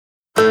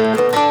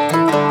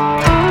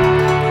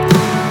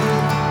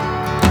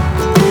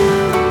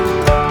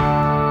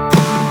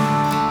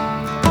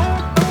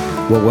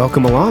Well,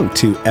 welcome along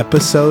to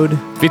episode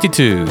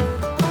 52.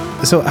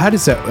 So how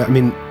does that, I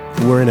mean,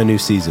 we're in a new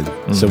season,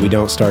 so we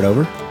don't start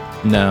over?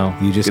 No.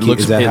 You just It keep,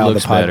 looks- is that it how the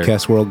looks better.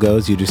 podcast world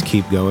goes? You just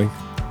keep going?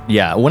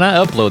 Yeah, when I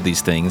upload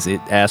these things,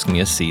 it asks me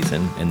a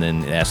season, and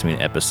then it asks me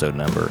an episode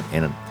number,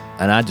 and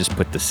I just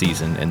put the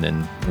season and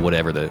then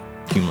whatever the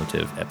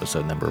cumulative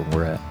episode number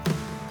we're at.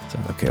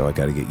 Okay, well, I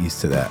got to get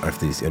used to that, or if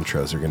these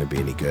intros are going to be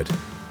any good.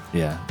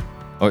 Yeah.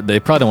 Or they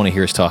probably don't want to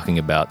hear us talking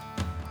about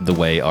the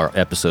way our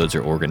episodes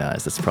are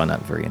organized. That's probably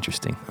not very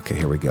interesting. Okay,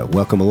 here we go.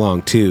 Welcome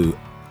along to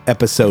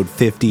episode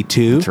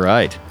 52 That's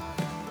right.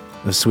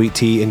 of Sweet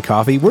Tea and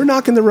Coffee. We're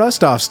knocking the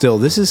rust off still.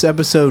 This is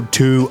episode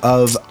 2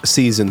 of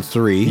season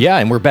 3. Yeah,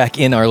 and we're back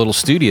in our little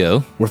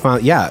studio. We're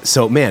finally, yeah.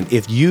 So, man,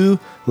 if you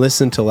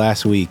listened to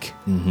last week,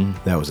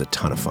 that was a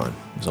ton of fun.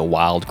 There's a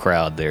wild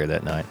crowd there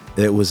that night.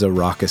 It was a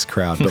raucous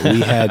crowd, but we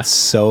had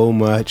so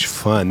much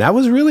fun. That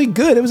was really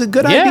good. It was a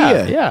good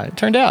idea. Yeah, it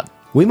turned out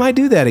We might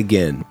do that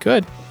again,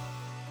 good.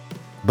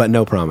 but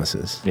no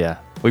promises. Yeah.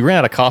 We ran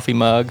out of coffee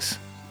mugs.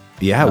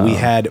 Yeah, we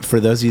had, for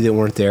those of you that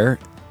weren't there,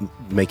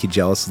 make you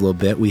jealous a little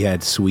bit, we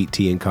had Sweet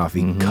Tea and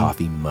Coffee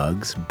coffee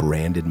mugs,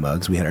 branded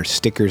mugs. We had our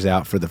stickers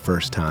out for the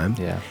first time.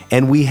 Yeah.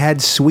 And we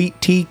had Sweet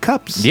Tea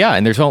cups. Yeah,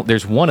 and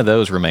there's one of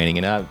those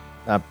remaining, and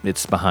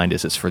it's behind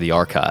us. It's for the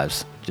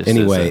archives. Just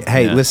Anyway, as a-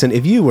 hey, yeah. listen,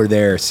 if you were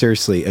there,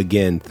 seriously,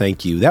 again,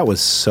 thank you. That was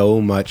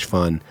so much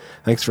fun.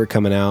 Thanks for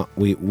coming out.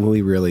 We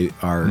really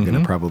are going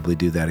to probably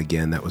do that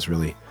again. That was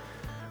really,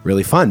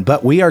 really fun.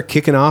 But we are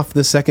kicking off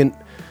the second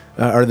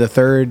or the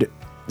third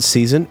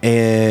season.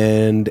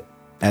 And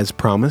as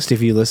promised,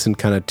 if you listen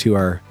kind of to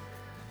our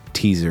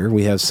teaser,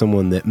 we have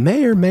someone that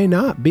may or may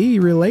not be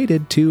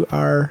related to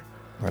our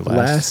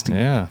last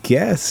yeah.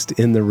 guest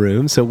in the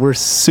room. So we're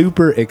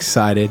super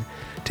excited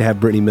to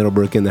have Brittany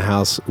Middlebrook in the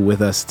house with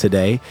us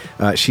today.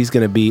 She's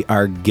going to be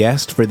our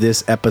guest for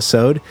this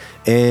episode.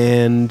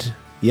 And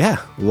yeah,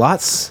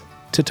 lots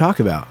to talk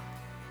about.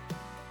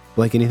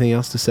 Blake, anything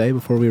else to say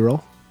before we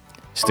roll?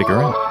 Stick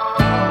around.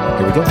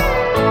 Here we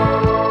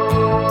go.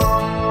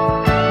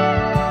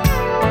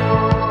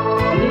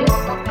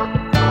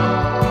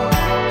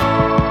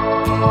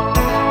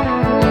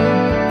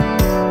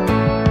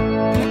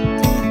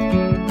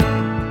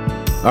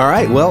 All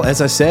right. Well,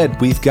 as I said,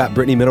 we've got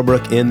Brittany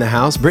Middlebrook in the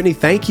house. Brittany,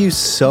 thank you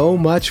so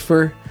much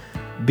for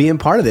being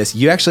part of this.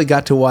 You actually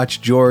got to watch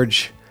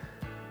George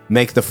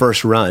make the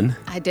first run.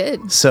 I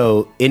did.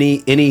 So,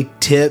 any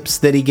tips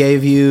that he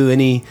gave you?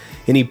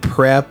 Any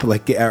prep?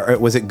 Like,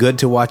 was it good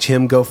to watch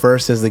him go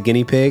first as the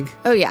guinea pig?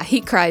 Oh yeah,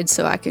 he cried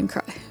so I can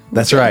cry.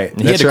 That's right.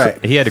 That's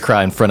right. He had to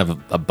cry in front of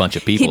a bunch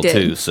of people did.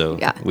 too. So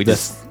Yeah. we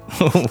just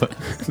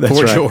That's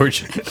poor right.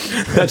 George.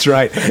 That's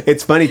right.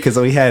 It's funny because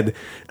I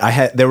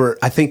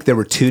think there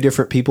were 2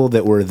 different people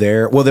that were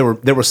there. Well,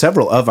 there were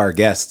several of our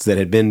guests that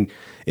had been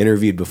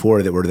interviewed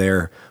before that were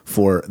there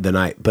for the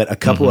night, but a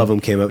couple of them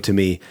came up to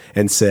me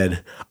and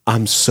said,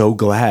 "I'm so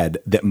glad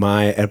that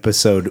my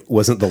episode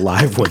wasn't the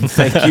live one.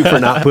 Thank you for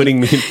not putting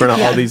me in front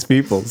of all these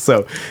people."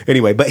 So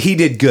anyway, but he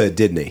did good,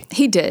 didn't he?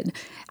 He did.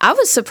 I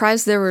was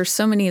surprised there were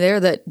so many there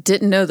that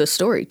didn't know the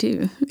story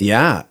too.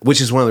 Yeah, which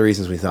is one of the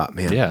reasons we thought,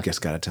 man, Yeah. we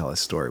just got to tell his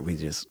story.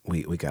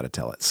 We got to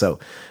tell it. So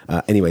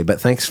anyway,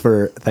 but thanks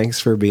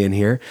for being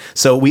here.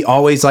 So we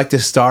always like to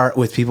start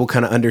with people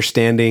kind of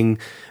understanding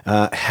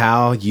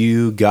how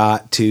you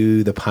got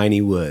to the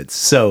Piney Woods.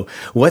 So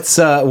what's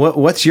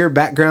your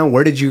background?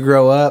 Where did you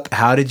grow up?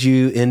 How did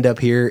you end up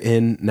here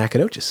in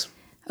Nacogdoches?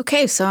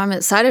 Okay, so I'm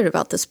excited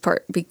about this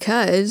part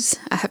because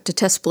I have to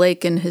test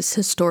Blake and his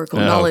historical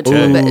knowledge a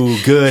okay. little bit.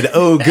 Oh, good.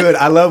 Oh, good.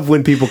 I love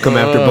when people come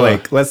after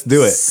Blake. Let's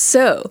do it.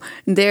 So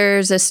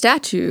there's a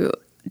statue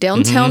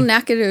downtown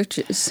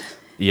Nacogdoches.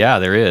 Yeah,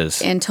 there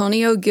is.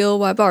 Antonio Gil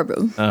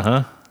Barbo.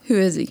 Who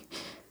is he?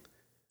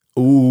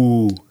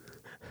 Ooh.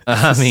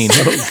 I mean,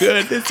 Oh,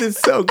 good. This is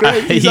so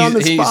great. He's on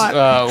the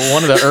spot. He's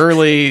one of the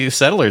early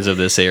settlers of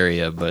this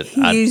area, but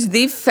He's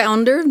the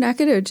founder of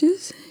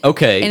Nacogdoches,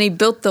 okay. and he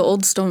built the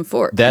old stone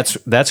fort. That's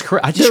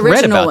correct. I just read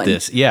original about one.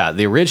 this. Yeah,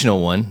 the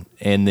original one,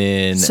 and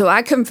then So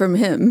I come from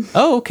him,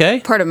 oh, okay.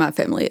 part of my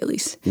family at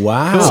least.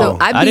 Wow. So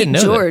I I beat didn't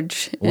know that.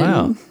 George.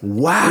 Wow.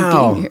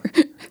 Wow. Being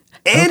here.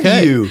 And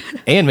Okay. you.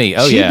 And me.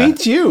 Oh She yeah.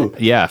 beat you.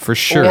 Yeah, for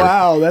sure.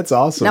 Wow, that's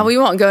awesome. Now we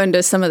won't go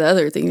into some of the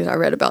other things I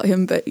read about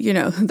him, but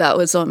that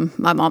was on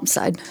my mom's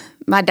side.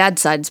 My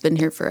dad's side's been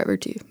here forever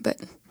too, but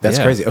That's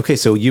Yeah. crazy. Okay,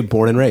 so you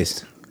born and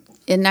raised.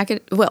 in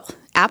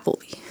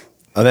Appleby,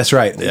 Oh, that's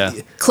right. Yeah.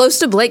 close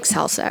to Blake's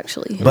house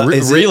actually. But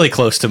is it- Really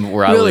close to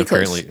where I Really live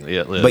close. currently.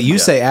 Yeah, live. But you Yeah.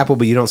 say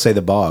Appleby, you don't say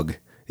the bog.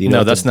 You know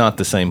no, the- that's not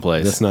the same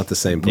place. that's not the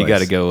same place. You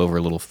got to go over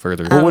a little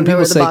further. don't know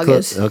where the bog clo-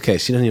 is. okay,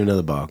 she doesn't even know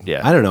the bog.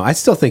 Yeah. I don't know. I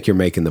still think you're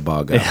making the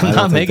bog up. I I'm don't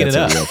not think making it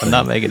that's up. a real I'm thing.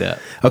 not making it up.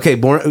 Okay,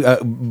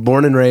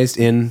 born and raised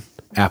in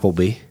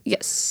Appleby.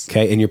 Yes.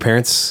 Okay, and your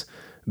parents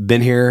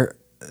been here.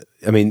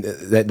 I mean,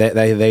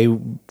 they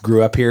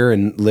grew up here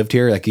and lived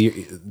here. Like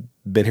you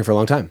been here for a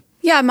long time.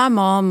 Yeah, my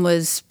mom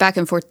was back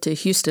and forth to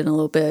Houston a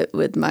little bit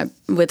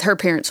with her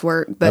parents'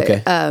 work, but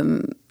Okay.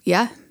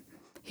 yeah,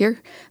 here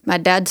my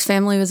dad's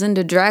family was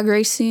into drag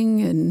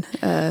racing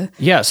and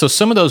Yeah, so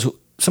some of those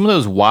some of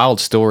those wild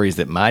stories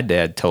that my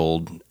dad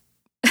told.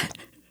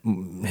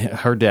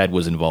 Her dad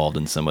was involved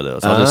in some of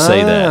those. I'll just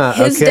say that.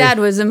 His dad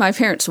was in my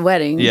parents'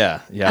 wedding.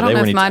 Yeah. I don't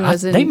know if mine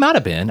was in. They might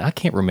have been. I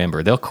can't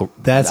remember.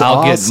 That's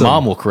awesome.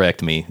 Mom will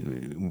correct me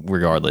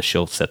regardless.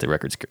 She'll set the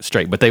records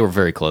straight. But they were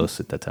very close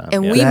at that time.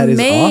 And we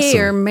may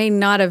or may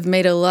not have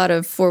made a lot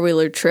of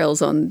four-wheeler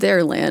trails on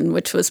their land,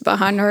 which was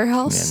behind our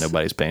house. Yeah,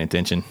 nobody's paying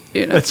attention.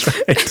 That's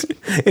right.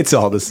 It's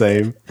all the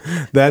same.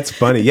 That's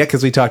funny. Yeah,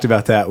 because we talked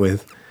about that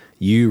with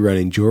you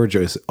running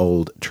Georgia's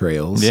old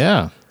trails.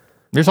 Yeah.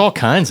 There's all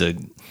kinds of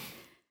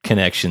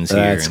connections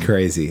here. That's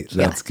crazy.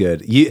 That's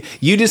good.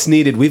 You just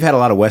needed. We've had a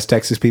lot of West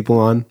Texas people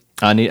on.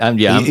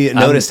 You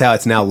noticed how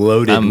it's now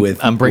loaded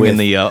with. I'm bringing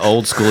the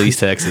old school East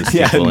Texas.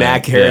 Yeah,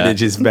 NAC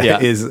Heritage is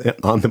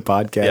on the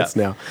podcast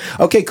now.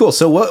 Okay, cool.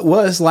 So, what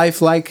was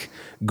life like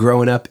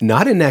growing up?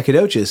 Not in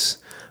Nacogdoches,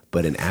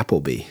 but in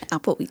Appleby.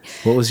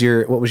 What was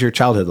your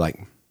childhood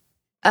like?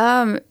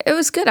 It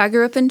was good. I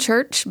grew up in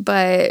church,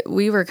 but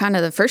we were kind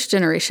of the first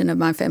generation of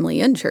my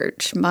family in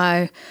church.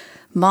 My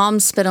mom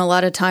spent a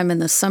lot of time in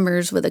the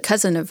summers with a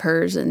cousin of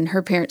hers, and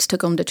her parents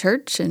took them to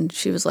church. And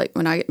she was like,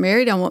 when I get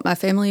married, I want my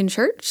family in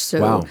church.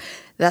 So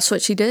that's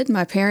what she did.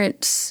 My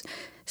parents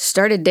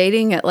started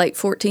dating at like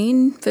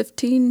 14,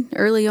 15,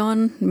 early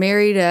on,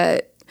 married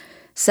at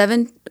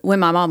 7.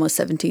 When my mom was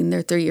 17,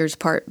 they're 3 years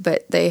apart,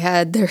 but they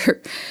had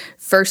their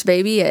first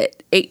baby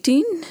at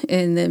 18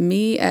 and then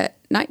me at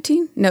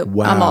 19. No,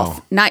 I'm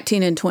off.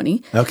 19 and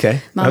 20.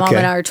 Okay. My mom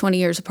and I are 20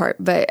 years apart,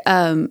 but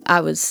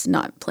I was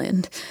not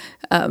planned.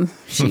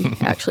 She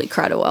actually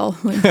cried a while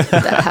when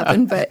that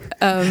happened, but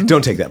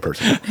don't take that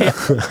personally.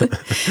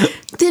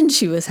 Then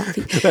she was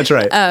happy. That's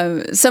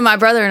right. So my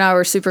brother and I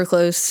were super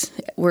close.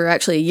 We're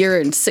actually a year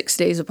and 6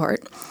 days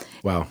apart.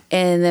 Wow.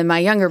 And then my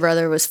younger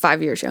brother was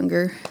 5 years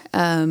younger.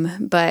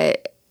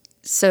 But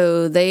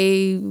so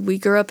we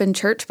grew up in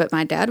church, but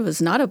my dad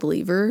was not a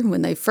believer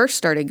when they first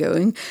started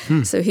going.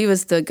 So he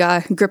was the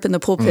guy gripping the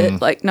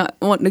pulpit, like not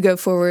wanting to go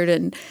forward.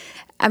 And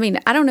I mean,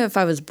 I don't know if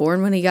I was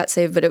born when he got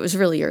saved, but it was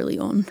really early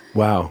on.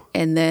 Wow.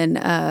 And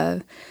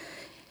then,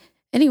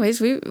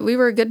 anyways, we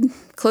were a good,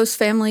 close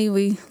family.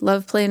 We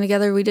loved playing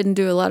together. We didn't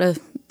do a lot of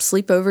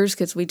sleepovers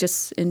because we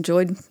just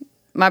enjoyed.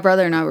 My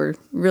brother and I were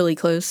really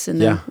close,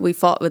 and then we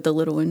fought with the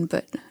little one.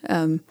 But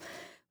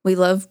we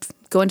loved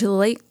going to the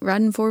lake,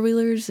 riding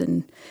four-wheelers,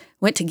 and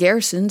went to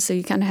Garrison, so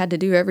you kind of had to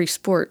do every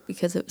sport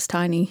because it was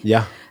tiny.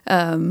 Yeah.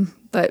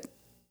 But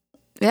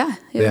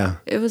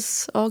it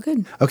was all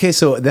good. Okay,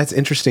 so that's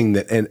interesting.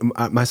 And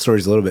my story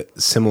is a little bit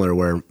similar,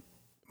 where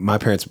my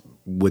parents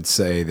would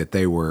say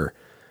that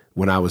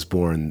when I was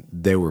born,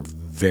 they were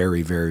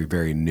very, very,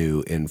 very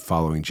new in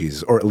following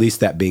Jesus, or at least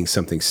that being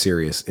something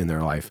serious in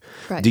their life.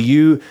 Right.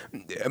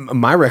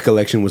 My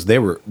recollection was they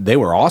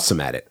were awesome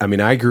at it. I mean,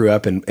 I grew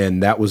up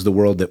and that was the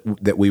world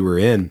that we were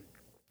in.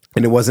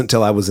 And it wasn't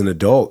until I was an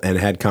adult and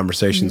had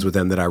conversations with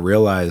them that I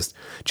realized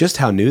just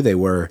how new they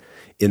were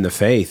in the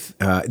faith.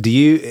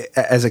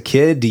 As a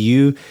kid, do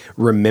you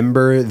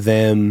remember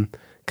them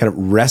kind of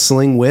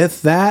wrestling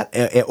with that?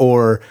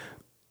 Or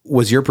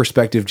was your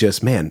perspective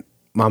just, man,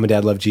 Mom and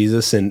Dad love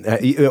Jesus,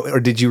 or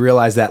did you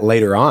realize that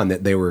later on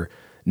that they were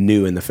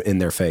new in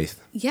their faith?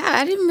 Yeah,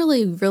 I didn't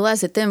really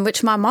realize it then,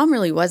 which my mom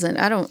really wasn't.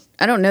 I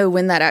don't know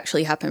when that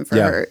actually happened for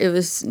her. It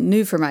was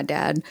new for my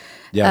dad.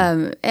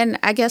 Yeah. And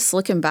I guess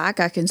looking back,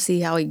 I can see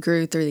how he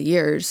grew through the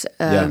years.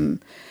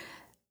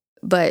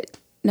 But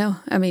no,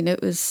 I mean,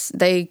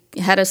 they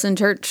had us in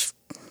church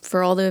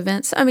for all the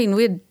events. I mean,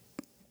 we'd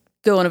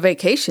go on a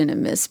vacation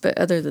and miss, but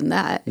other than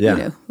that,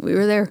 we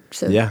were there.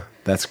 So yeah,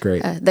 that's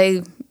great.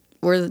 They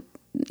were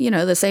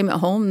the same at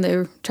home.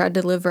 They tried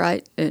to live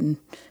right and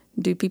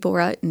do people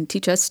right and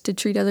teach us to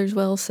treat others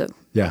well. So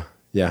yeah,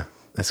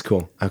 that's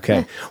cool. Okay.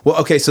 Yeah. Well,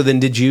 okay. So then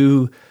did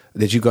you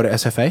go to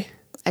SFA?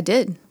 I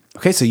did.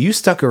 Okay. So you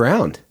stuck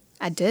around.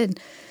 I did.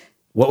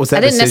 What was that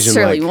decision like? I didn't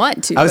necessarily like?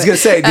 Want to. I was going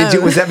to say,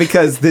 was that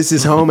because this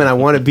is home and I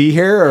want to be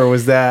here, or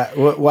was that,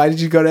 why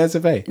did you go to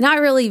SFA? Not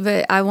really,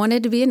 but I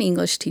wanted to be an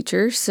English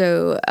teacher.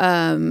 So,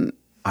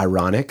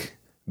 ironic,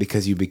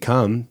 because you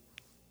become,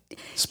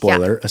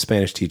 spoiler, a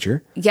Spanish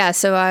teacher. Yeah.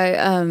 So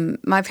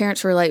my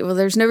parents were like, well,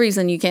 there's no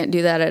reason you can't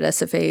do that at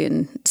SFA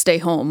and stay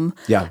home.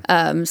 Yeah.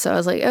 So I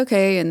was like,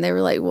 okay. And they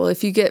were like, well,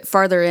 if you get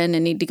farther in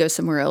and need to go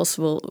somewhere else,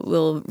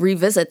 we'll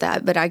revisit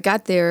that. But I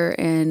got there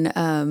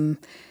and,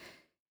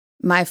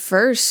 my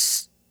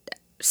first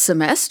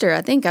semester,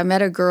 I think I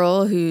met a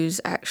girl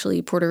who's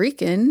actually Puerto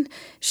Rican.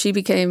 She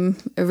became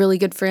a really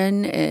good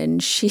friend,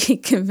 and she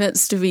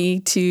convinced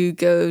me to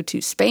go to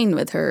Spain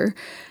with her.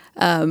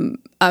 I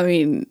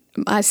mean,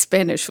 my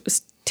Spanish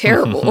was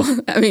terrible.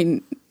 I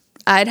mean,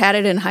 I'd had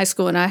it in high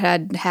school, and I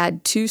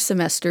had 2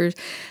 semesters.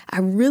 I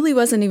really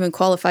wasn't even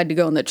qualified to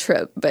go on the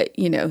trip, but,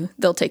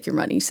 they'll take your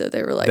money. So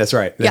they were like, that's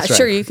right. That's right.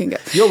 Sure, you can go.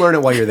 You'll learn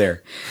it while you're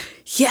there.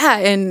 Yeah,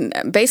 and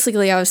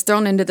basically I was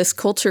thrown into this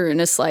culture, and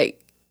it's like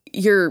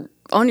you're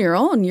on your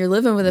own. You're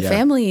living with a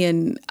family,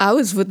 and I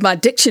was with my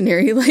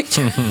dictionary, like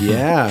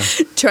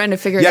trying to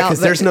figure it out. Yeah, because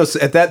there's no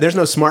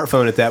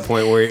smartphone at that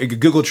point where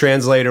Google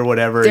Translate or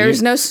whatever.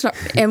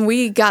 And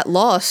we got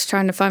lost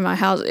trying to find my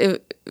house.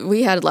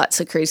 We had lots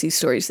of crazy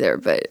stories there,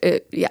 but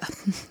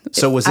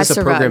So was this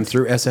a program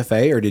through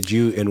SFA, or did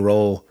you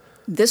enroll?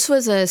 This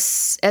was a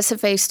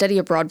SFA study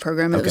abroad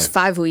program. It was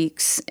 5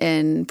 weeks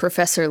and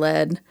professor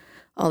led.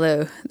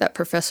 Although that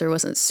professor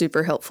wasn't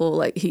super helpful,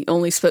 like he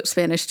only spoke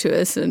Spanish to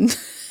us, and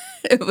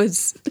it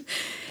was.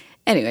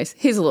 Anyways,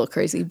 he's a little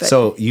crazy, but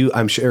so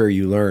I'm sure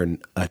you learn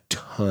a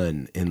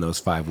ton in those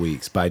 5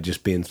 weeks by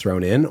just being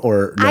thrown in,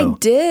 or no? I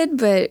did,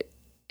 but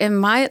in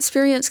my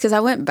experience, because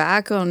I went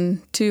back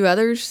on 2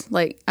 others,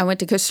 like I went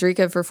to Costa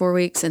Rica for 4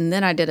 weeks, and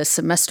then I did a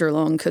semester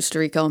long Costa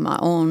Rica on my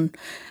own.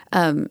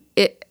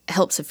 It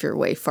helps if you're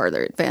way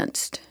farther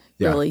advanced,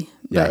 really,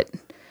 but.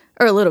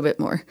 Or a little bit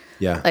more.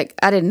 Yeah. Like,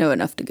 I didn't know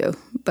enough to go,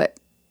 but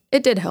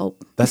it did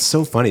help. That's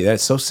so funny.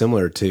 That's so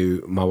similar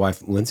to my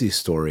wife, Lindsay's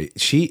story.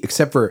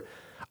 Except for,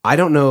 I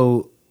don't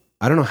know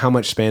how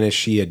much Spanish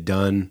she had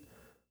done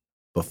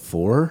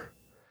before.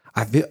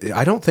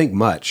 I don't think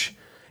much.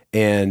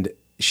 And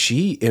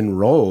she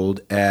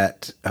enrolled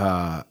at,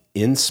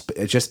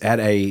 just at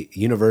a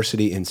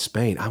university in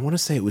Spain. I want to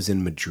say it was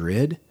in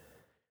Madrid.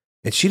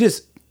 And she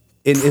just,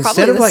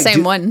 instead of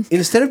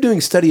instead of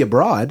doing study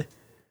abroad,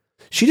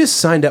 she just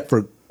signed up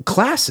for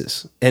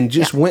classes and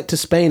just went to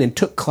Spain and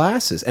took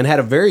classes and had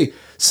a very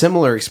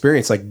similar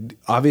experience. Like,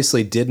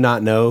 obviously did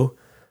not know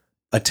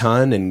a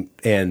ton,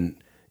 and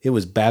it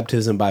was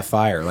baptism by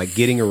fire, like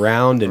getting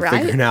around and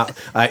figuring out.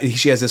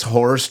 She has this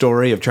horror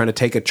story of trying to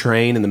take a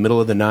train in the middle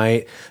of the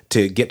night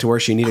to get to where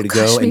she needed to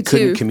go and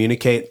couldn't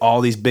communicate.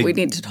 All these big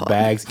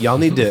bags. Y'all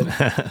need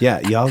to,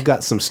 y'all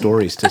got some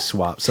stories to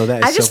swap. So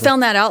that is I just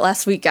found that out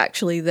last week,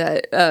 actually,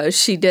 that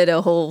she did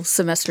a whole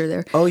semester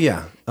there. Oh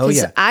yeah.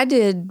 I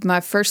did my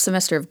first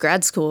semester of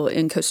grad school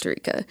in Costa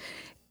Rica.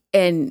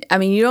 And I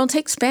mean, you don't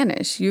take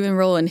Spanish. You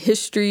enroll in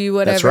history,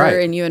 whatever,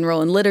 and you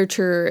enroll in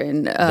literature,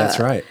 and that's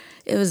right.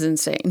 It was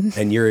insane.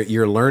 And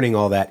you're learning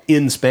all that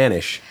in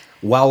Spanish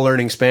while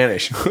learning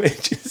Spanish,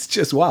 which is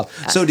just wild.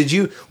 So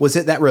was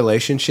it that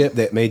relationship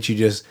that made you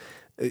just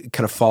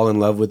kind of fall in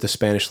love with the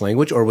Spanish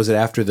language, or was it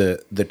after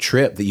the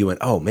trip that you went,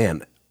 oh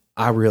man,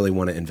 I really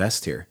want to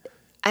invest here?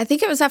 I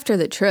think it was after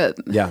the trip.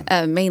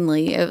 Yeah.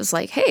 Mainly, it was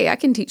like, hey, I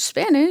can teach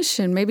Spanish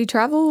and maybe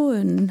travel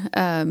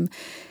and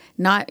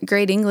not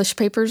grade English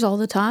papers all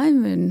the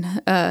time.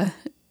 And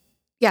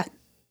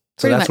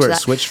So that's where it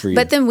switched for you.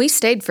 But then we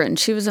stayed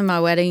friends. She was in my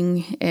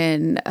wedding,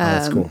 and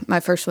that's cool. My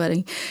first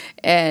wedding.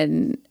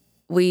 And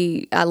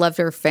I loved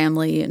her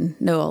family and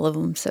know all of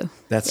them. So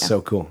that's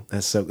so cool.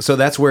 So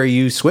that's where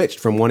you switched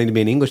from wanting to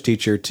be an English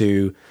teacher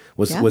to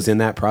was in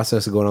that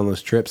process of going on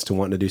those trips to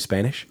wanting to do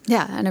Spanish.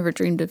 Yeah, I never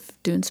dreamed of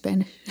doing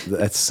Spanish.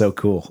 That's so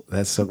cool.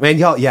 Man,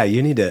 y'all. Yeah,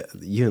 you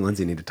and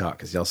Lindsay need to talk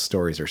because y'all's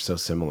stories are so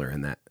similar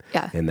in that.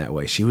 In that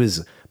way, she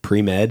was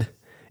pre-med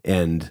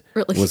and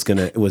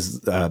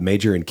was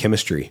major in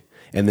chemistry,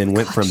 and then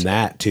went from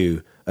that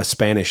to a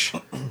Spanish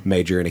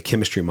major and a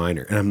chemistry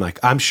minor. And I'm like,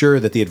 I'm sure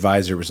that the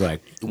advisor was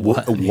like,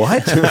 what?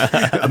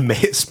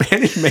 A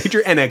Spanish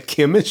major and a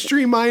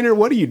chemistry minor?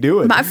 What are you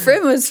doing? My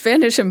friend was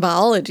Spanish and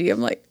biology. I'm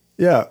like,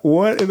 yeah,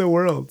 what in the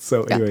world?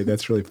 So anyway,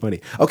 that's really funny.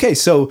 Okay,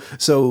 so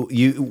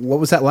what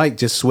was that like,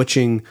 just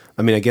switching?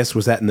 I mean, I guess,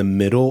 was that in the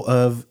middle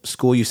of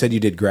school? You said you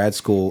did grad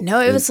school.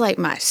 No, it was like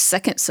my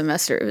second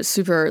semester. It was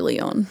super early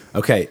on.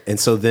 Okay, and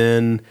so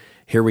then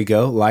here we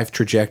go. Life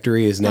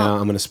trajectory is now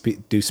I'm going to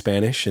do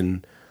Spanish.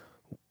 And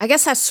I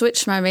guess I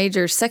switched my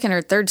major second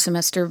or third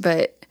semester,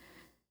 but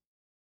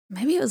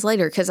maybe it was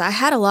later because I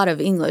had a lot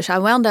of English. I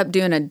wound up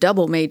doing a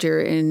double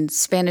major in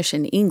Spanish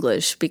and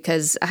English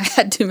because I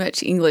had too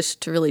much English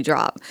to really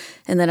drop.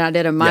 And then I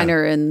did a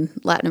minor in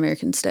Latin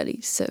American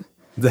studies. So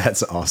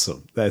that's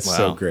awesome. That's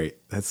so great.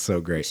 That's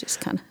so great. It's just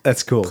kind of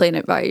that's cool. Playing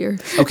it by ear.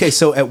 Okay,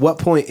 so at what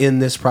point in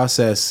this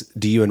process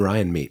do you and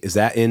Ryan meet? Is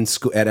that in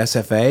school at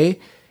SFA?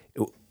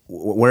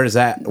 Where does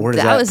that play in?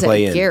 That was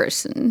at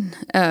Garrison.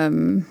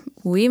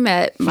 We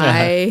met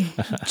my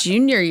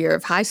junior year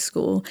of high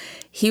school.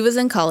 He was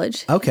in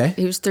college. Okay.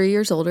 He was 3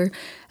 years older.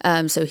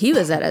 So he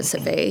was at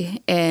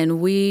SFA.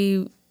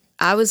 And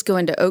I was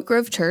going to Oak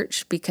Grove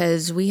Church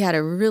because we had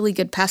a really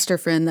good pastor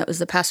friend that was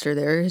the pastor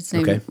there. His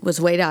name was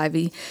Wade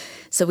Ivy.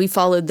 So we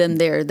followed them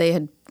there.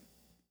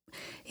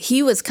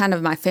 He was kind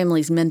of my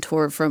family's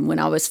mentor from when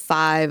I was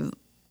 5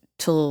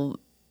 till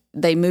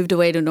they moved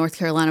away to North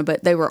Carolina,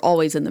 but they were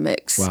always in the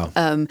mix.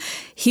 Wow.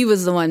 He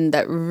was the one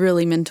that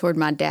really mentored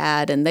my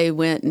dad, and they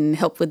went and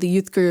helped with the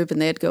youth group,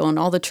 and they'd go on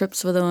all the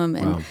trips with him.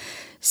 And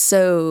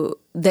so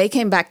they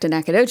came back to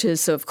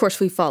Nacogdoches, so of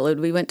course we followed.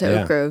 We went to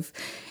Oak Grove.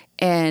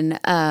 And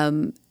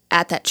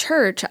at that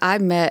church, I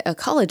met a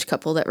college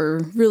couple that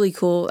were really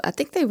cool. I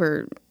think they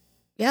were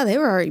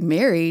already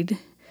married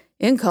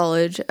in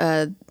college.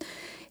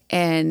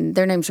 And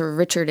their names were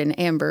Richard and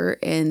Amber,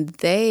 and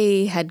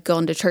they had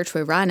gone to church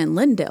with Ryan and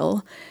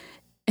Lindell.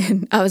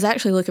 And I was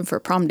actually looking for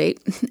a prom date.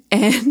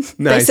 And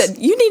Nice. they said,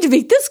 you need to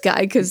meet this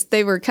guy, because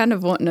they were kind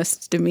of wanting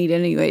us to meet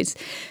anyways.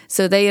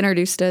 So they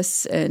introduced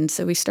us, and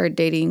so we started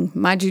dating.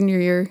 My junior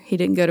year, he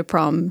didn't go to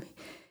prom.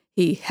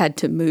 He had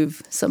to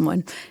move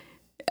someone.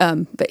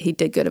 But he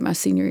did go to my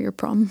senior year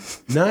prom.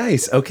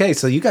 Nice. Okay,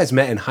 so you guys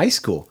met in high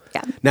school.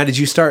 Yeah. Now, did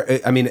you start,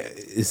 I mean,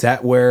 is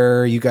that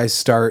where you guys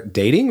start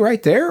dating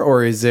right there?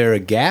 Or is there a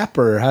gap?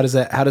 Or how does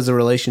the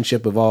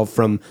relationship evolve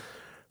from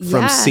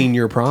Yeah.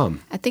 senior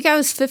prom? I think I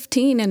was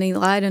 15, and he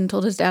lied and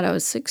told his dad I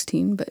was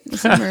 16, but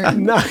somewhere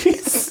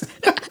Nice.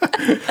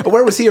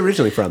 Where was he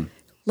originally from?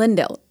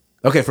 Lindale.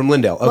 Okay, from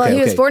Lindale. Okay, Well, he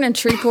was okay. born in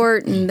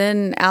Shreveport, and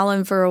then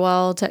Allen for a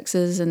while,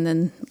 Texas, and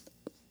then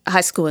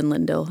high school in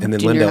Lindale. And then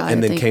junior Lindale, high, and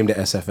I then think. came to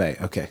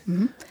SFA. Okay.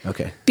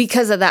 Okay.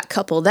 Because of that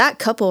couple. That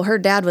couple, her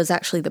dad was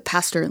actually the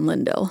pastor in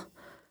Lindale.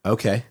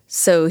 Okay.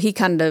 So he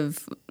kind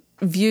of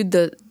viewed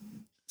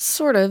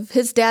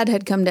his dad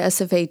had come to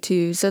SFA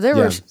too. So there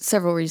Yeah. were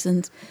several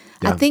reasons.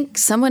 Yeah. I think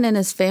someone in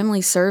his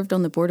family served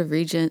on the Board of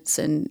Regents,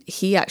 and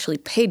he actually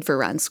paid for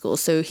Ryan's school.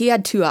 So he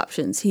had two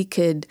options. He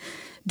could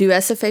do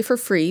SFA for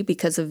free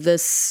because of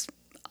this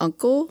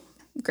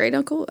great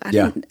uncle. I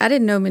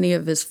didn't know many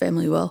of his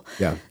family well.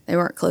 Yeah. They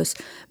weren't close.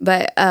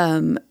 But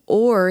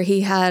or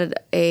he had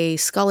a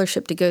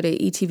scholarship to go to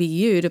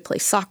ETVU to play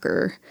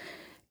soccer.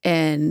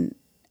 And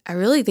I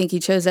really think he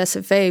chose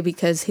SFA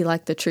because he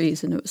liked the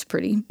trees and it was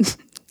pretty.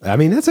 I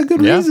mean, that's a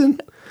good Yeah.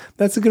 reason.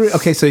 That's a good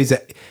Okay, so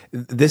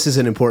this is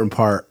an important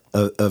part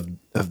of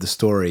the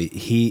story.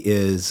 He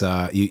is,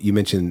 you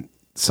mentioned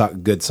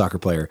good soccer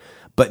player,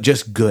 but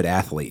just good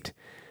athlete.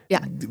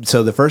 Yeah.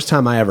 So the first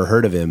time I ever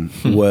heard of him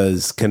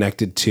was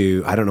connected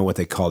to, I don't know what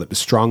they called it, but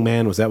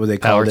Strongman, was that what they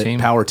called Power it? Team?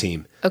 Power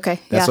Team. Okay.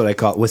 That's what I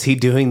call it. Was he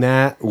doing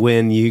that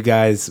when you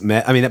guys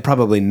met? I mean, that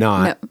probably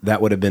not. No.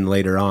 That would have been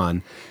later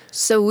on.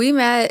 So we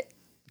met,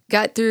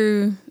 got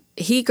through,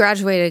 he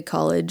graduated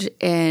college,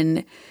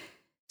 and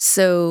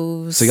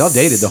so y'all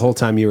dated the whole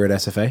time you were at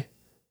SFA?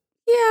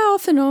 Yeah,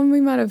 off and on. We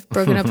might have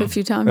broken up a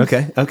few times.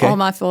 Okay. All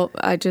my fault.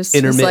 I just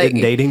Intermittent was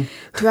like, dating?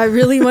 do I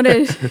really want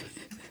to,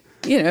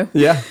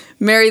 Yeah.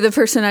 marry the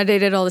person I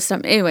dated all this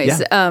time?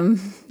 Anyways,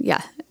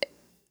 yeah.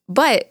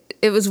 But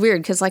it was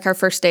weird because like our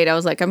first date, I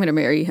was like, I'm going to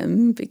marry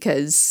him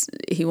because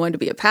he wanted to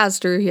be a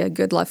pastor. He had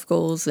good life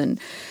goals. And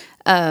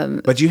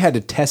But you had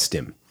to test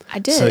him. I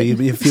did. So a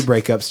few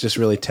breakups just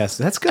really test.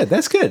 That's good.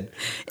 That's good.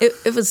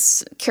 It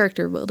was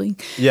character building.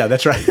 Yeah,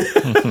 that's right.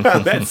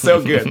 That's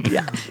so good.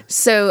 Yeah.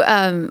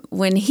 So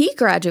when he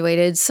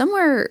graduated,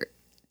 somewhere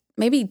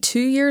maybe 2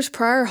 years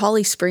prior,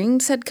 Holly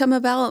Springs had come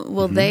about.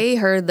 Well, they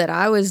heard that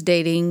I was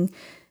dating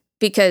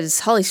because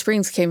Holly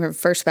Springs came from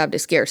First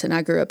Baptist Garrison.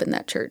 I grew up in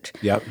that church.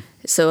 Yep.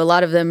 So a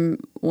lot of them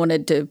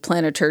wanted to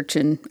plant a church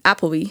in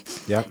Appleby.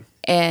 Yep.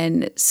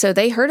 And so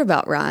they heard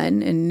about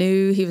Ryan and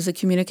knew he was a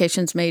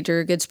communications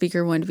major, good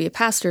speaker, wanted to be a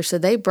pastor. So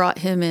they brought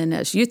him in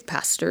as youth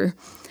pastor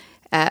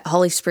at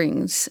Holly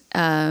Springs.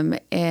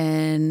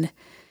 And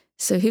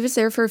so he was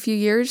there for a few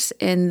years.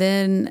 And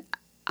then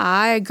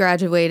I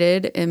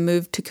graduated and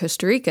moved to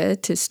Costa Rica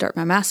to start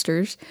my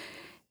master's.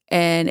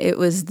 And it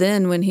was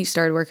then when he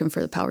started working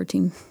for the Power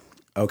Team.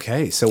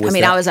 Okay. So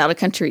I was out of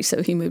country,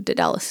 so he moved to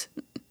Dallas.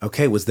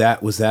 Okay. Was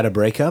that a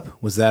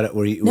breakup? Was that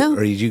or No.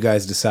 did you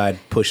guys decide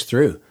push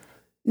through?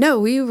 No,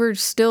 we were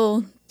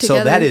still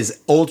together. So that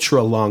is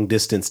ultra long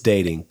distance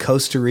dating,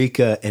 Costa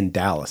Rica and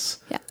Dallas.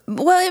 Yeah.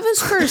 Well, it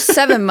was for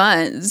 7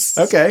 months.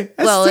 Okay.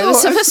 That's Well, it was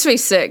still- supposed to be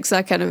 6.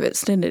 I kind of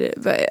extended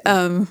it, but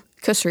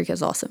Costa Rica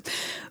is awesome.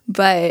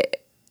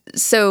 But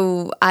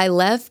so I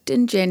left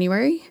in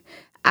January.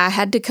 I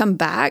had to come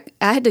back.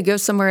 I had to go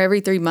somewhere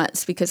every 3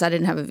 months because I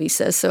didn't have a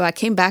visa. So I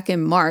came back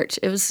in March.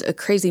 It was a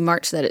crazy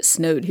March that it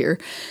snowed here.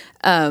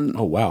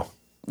 Oh, wow.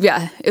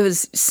 Yeah, it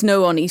was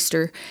snow on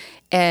Easter.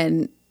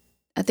 And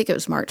I think it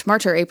was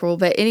March or April.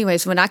 But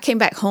anyways, when I came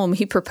back home,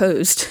 he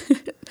proposed.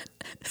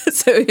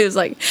 So he was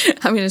like,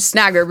 I'm going to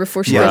snag her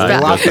before she goes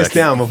back. Lock this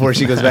down before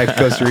she goes back to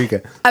Costa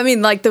Rica. I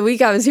mean, like the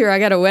week I was here, I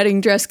got a wedding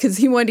dress because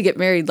he wanted to get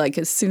married like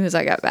as soon as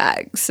I got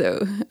back.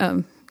 So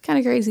kind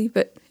of crazy,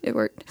 but it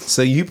worked.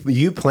 So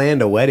you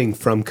planned a wedding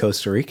from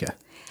Costa Rica.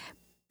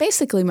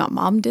 Basically, my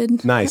mom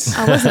did. Nice.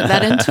 I wasn't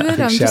that into it.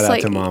 I'm Shout just out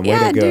like, to Mom. Way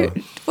yeah, to go.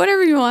 dude,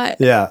 whatever you want.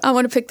 Yeah. I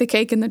want to pick the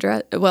cake and the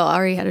dress. Well, I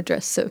already had a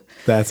dress, so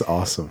That's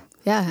awesome.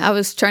 yeah, I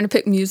was trying to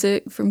pick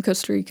music from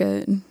Costa Rica.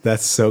 And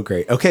That's so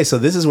great. Okay, so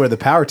this is where the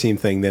Power Team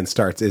thing then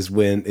starts. Is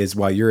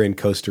while you're in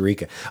Costa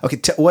Rica.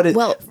 Okay,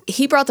 well,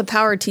 he brought the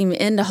Power Team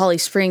into Holly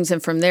Springs,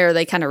 and from there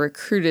they kind of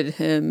recruited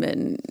him,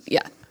 and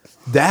yeah,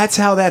 That's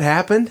how that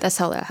happened. that's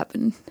how that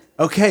happened.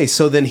 Okay,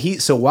 so then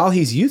while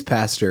he's youth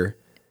pastor,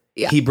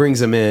 Yeah. he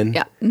brings him in.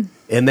 Yeah.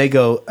 And they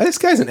go, this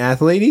guy's an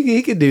athlete.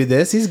 He could do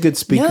this. He's a good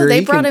speaker. No,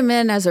 they brought him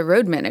in as a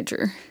road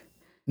manager.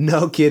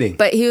 No kidding.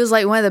 But he was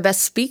like one of the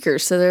best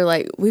speakers. So they're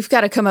like, we've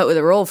got to come up with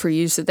a role for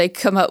you. So they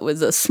come up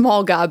with a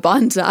small guy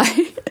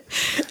bonsai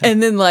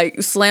and then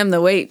like slam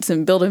the weights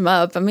and build him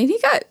up. I mean, he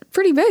got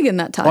pretty big in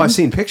that time. Oh, I've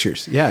seen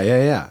pictures.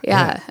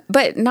 Yeah.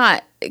 But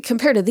not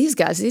compared to these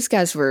guys. These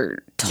guys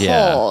were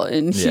tall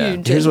and Yeah.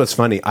 huge. Here's and- what's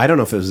funny. I don't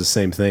know if it was the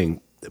same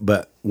thing.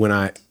 but when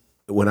I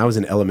was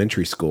in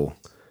elementary school,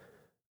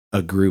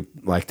 a group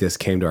like this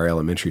came to our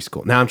elementary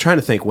school. Now I'm trying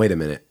to think, wait a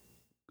minute.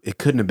 It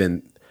couldn't have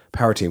been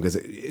Power Team because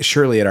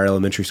surely at our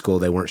elementary school,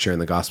 they weren't sharing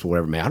the gospel,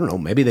 whatever. I don't know.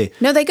 Maybe they.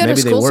 No, they go to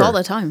schools all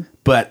the time.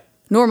 But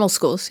normal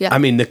schools, yeah. I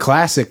mean, the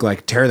classic,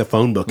 like, tear the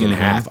phone book in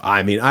half.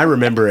 I mean, I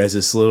remember as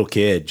this little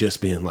kid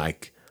just being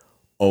like,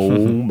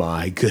 oh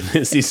my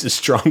goodness, he's the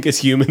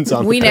strongest humans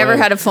on the planet. We never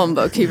had a phone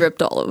book. He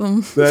ripped all of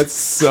them. That's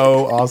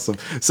so awesome.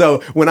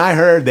 So when I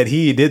heard that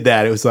he did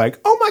that, it was like,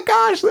 oh my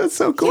gosh, that's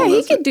so cool. Yeah,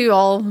 he could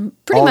do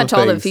pretty much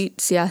all the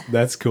feats, yeah.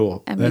 That's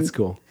cool. That's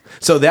cool.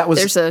 So that was...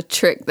 There's a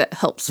trick that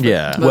helps.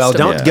 Well,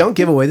 don't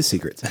give away the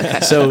secrets.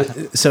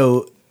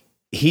 So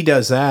he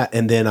does that,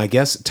 and then I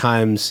guess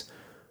times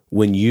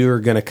when you're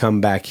going to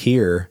come back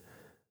here,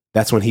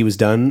 that's when he was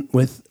done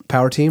with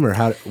Power Team, or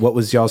what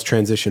was y'all's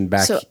transition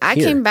back here? So I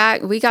came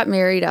back, we got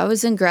married, I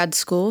was in grad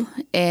school,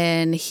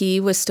 and he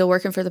was still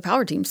working for the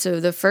Power Team. So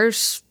the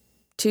first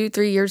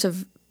 2-3 years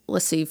of,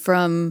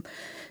 from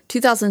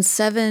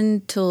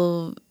 2007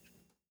 till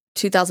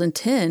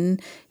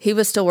 2010, he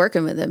was still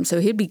working with them. So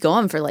he'd be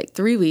gone for like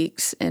 3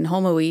 weeks and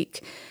home a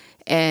week.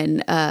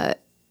 And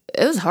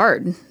it was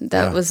hard.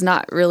 That was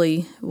not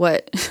really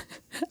what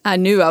I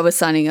knew I was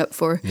signing up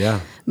for. Yeah.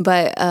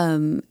 But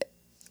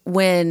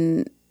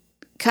when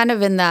kind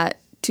of in that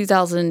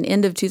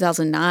end of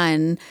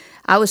 2009,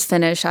 I was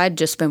finished. I'd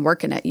just been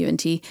working at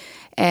UNT,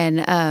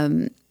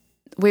 and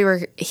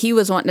he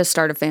was wanting to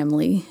start a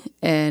family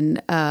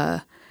and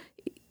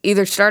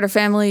either start a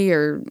family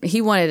or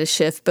he wanted to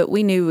shift, but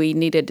we knew we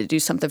needed to do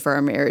something for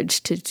our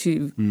marriage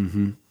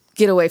to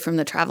get away from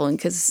the traveling,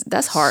 because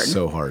that's hard.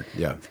 So hard,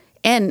 yeah.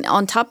 And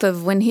on top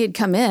of when he had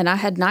come in, I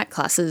had night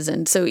classes.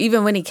 And so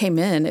even when he came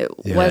in, it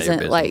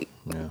wasn't like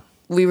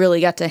we really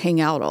got to hang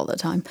out all the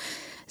time.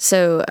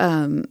 So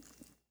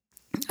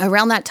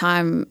around that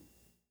time,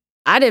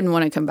 I didn't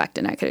want to come back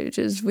to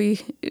Nacogdoches.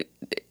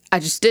 I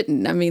just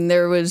didn't. I mean,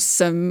 there was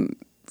some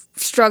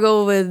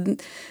struggle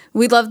with,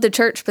 we loved the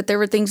church, but there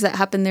were things that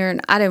happened there and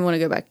I didn't want to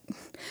go back.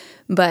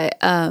 But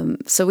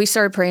so we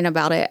started praying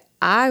about it.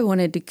 I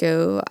wanted to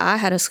go, I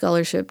had a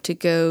scholarship to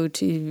go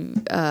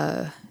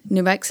to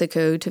New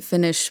Mexico to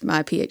finish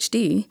my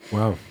PhD.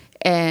 Wow.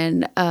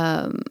 And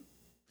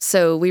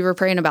so we were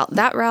praying about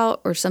that route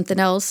or something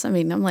else. I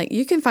mean, I'm like,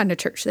 you can find a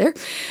church there.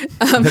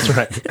 That's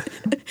right.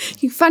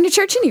 You can find a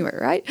church anywhere,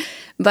 right?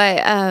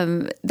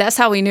 But that's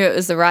how we knew it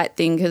was the right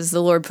thing, because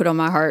the Lord put on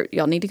my heart,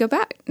 y'all need to go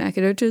back.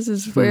 Nacogdoches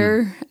is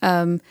where,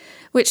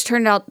 which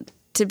turned out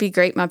to be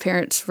great. My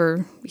parents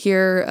were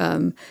here.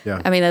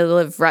 I mean, I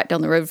live right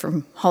down the road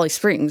from Holly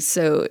Springs,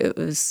 so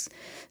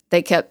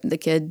they kept the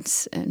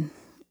kids, and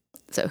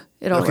so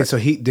it all worked. So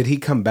did he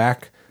come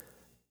back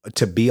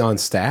to be on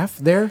staff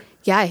there?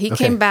 Yeah, he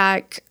came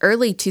back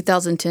early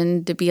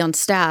 2010 to be on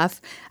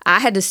staff. I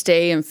had to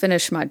stay and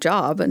finish my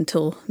job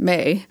until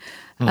May.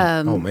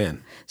 Oh,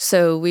 man.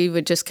 So we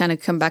would just kind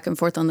of come back and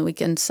forth on the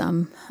weekends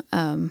some.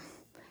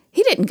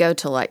 He didn't go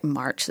till like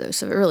March, though,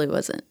 so it really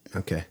wasn't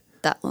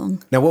that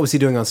long. Now, what was he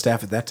doing on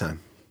staff at that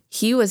time?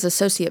 He was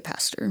associate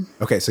pastor.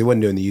 Okay, so he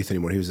wasn't doing the youth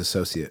anymore. He was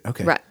associate.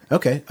 Okay. Right.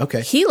 Okay.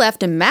 He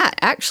left, and Matt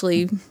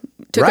actually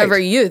took over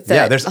youth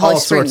at there's Holly all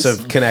Springs. sorts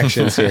of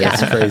connections here.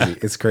 It's crazy.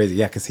 It's crazy.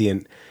 Yeah, because he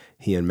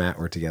and Matt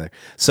were together.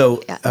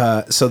 So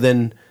so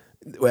then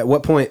at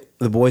what point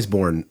the boy's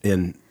born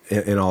in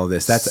all of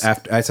this? That's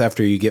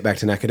after you get back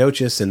to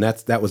Nacogdoches, and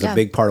that was a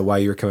big part of why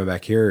you were coming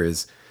back here,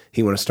 is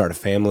he wanted to start a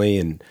family.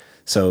 And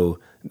so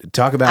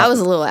talk about... I was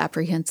a little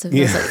apprehensive.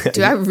 I was like,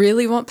 do I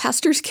really want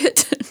pastor's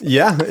kid?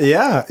 Yeah.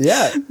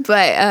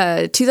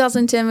 But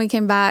 2010 we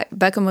came back.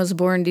 Beckham was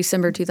born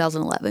December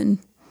 2011.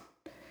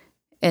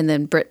 And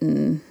then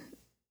Britton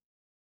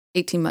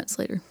 18 months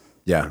later.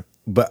 Yeah.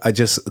 But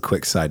just a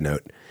quick side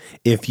note.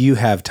 If you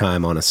have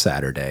time on a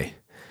Saturday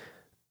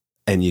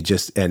and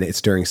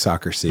it's during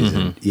soccer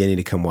season, you need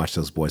to come watch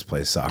those boys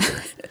play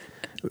soccer.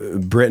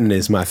 Britton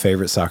is my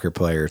favorite soccer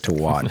player to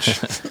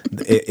watch.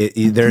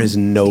 There is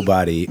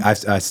nobody, I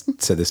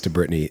said this to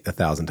Brittany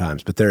 1,000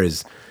 times, but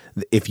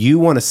if you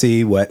want to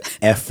see what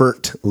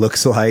effort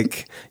looks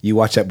like, you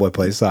watch that boy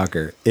play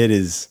soccer. It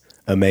is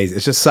amazing.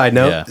 It's just side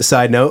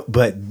note,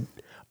 but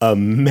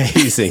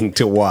amazing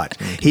to watch.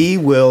 He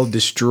will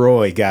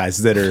destroy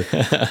guys that are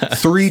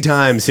 3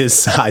 times his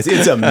size.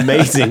 It's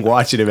amazing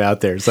watching him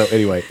out there. So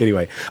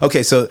anyway.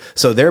 Okay, so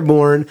they're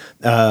born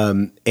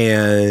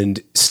and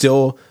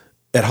still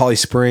at Holly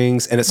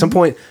Springs, and at some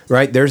point,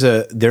 right, there's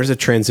a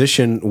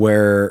transition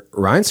where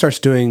Ryan starts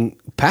doing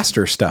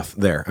pastor stuff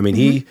there. I mean,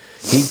 he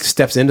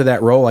steps into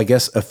that role, I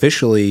guess,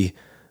 officially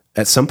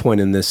at some point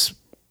in this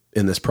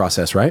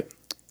process, right?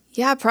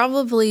 Yeah,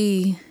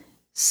 probably.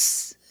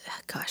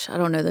 Gosh, I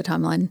don't know the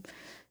timeline.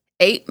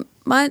 8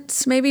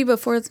 months maybe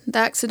before the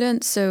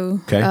accident. So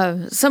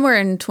somewhere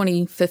in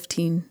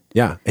 2015.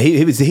 Yeah,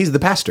 he's the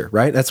pastor,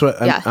 right? That's what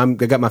I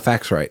got my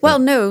facts right. Well,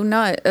 no,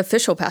 not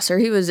official pastor.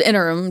 He was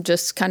interim,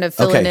 just kind of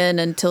filling in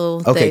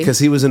until. Okay, because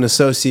he was an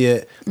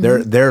associate.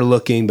 They're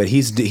looking, but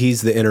he's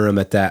the interim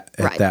at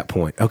that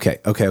point. Okay.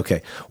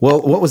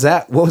 Well, what was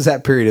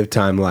that period of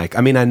time like?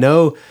 I mean, I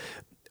know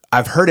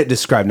I've heard it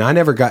described. Now I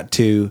never got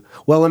to.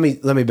 Well, let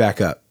me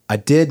back up. I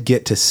did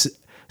get to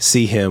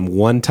see him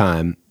one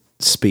time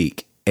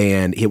speak,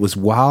 and it was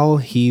while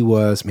he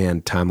was.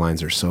 Man,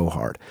 timelines are so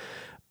hard.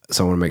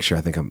 So I want to make sure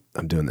I think I'm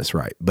doing this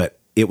right. But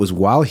it was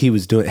while he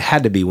was doing. It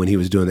had to be when he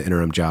was doing the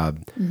interim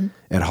job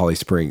at Holly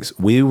Springs.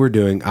 We were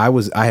doing.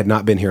 I had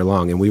not been here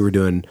long, and we were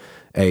doing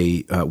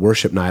a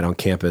worship night on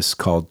campus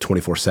called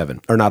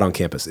 24/7, or not on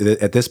campus.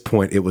 At this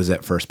point, it was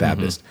at First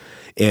Baptist.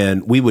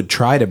 And we would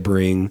try to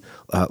bring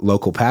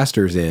local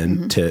pastors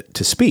in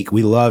to speak.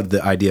 We loved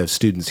the idea of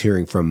students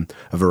hearing from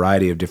a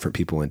variety of different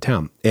people in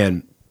town.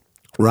 And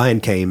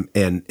Ryan came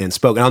and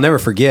spoke. And I'll never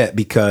forget,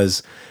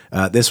 because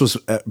this was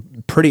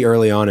pretty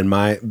early on in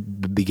my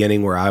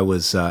beginning, where I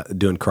was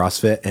doing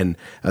CrossFit and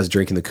I was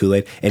drinking the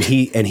Kool-Aid. And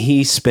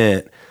he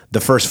spent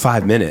the first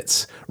 5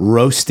 minutes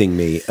roasting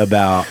me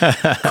about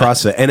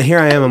CrossFit. And here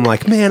I am, I'm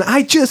like, man,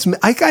 I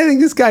think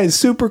this guy is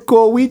super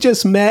cool. We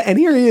just met, and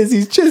here he is.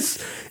 He's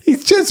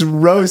just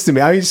roasting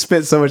me. I just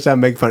spent so much time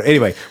making fun.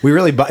 Anyway,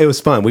 it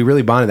was fun. We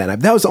really bonded that night.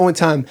 That was the only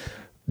time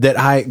that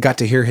I got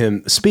to hear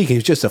him speak. He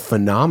was just a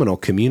phenomenal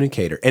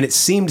communicator. And it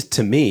seemed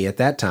to me at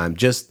that time,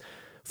 just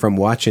from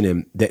watching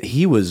him, that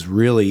he was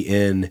really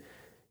in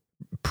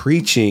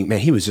preaching. Man,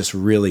 he was just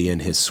really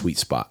in his sweet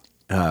spot.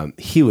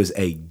 He was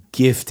a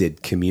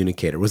gifted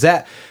communicator. Was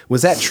that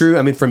true?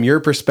 I mean, from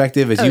your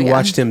perspective, as you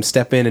watched him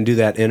step in and do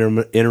that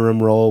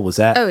interim role, was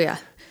that? Oh yeah.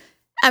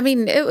 I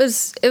mean, it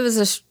was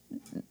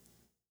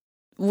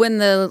when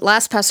the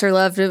last pastor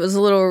left, it was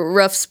a little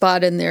rough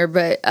spot in there,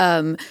 but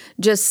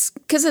just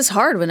because it's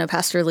hard when a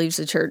pastor leaves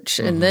the church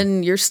and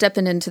then you're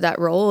stepping into that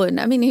role. And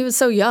I mean, he was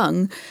so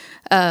young.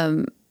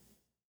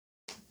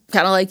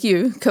 Kind of like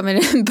you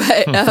coming in,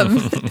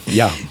 but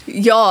yeah,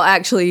 y'all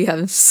actually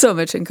have so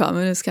much in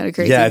common. It's kind of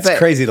crazy. Yeah, it's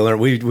crazy to learn.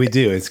 We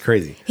do. It's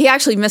crazy. He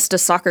actually missed a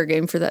soccer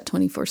game for that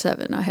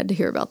 24/7. I had to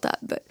hear about that,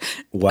 but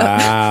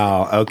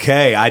wow.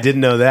 Okay, I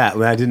didn't know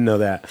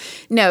that.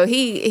 No,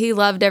 he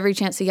loved every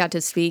chance he got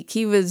to speak.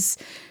 He was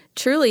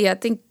truly, I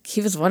think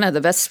he was one of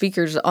the best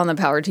speakers on the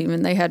power team,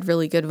 and they had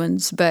really good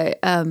ones. But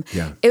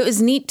it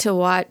was neat to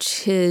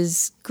watch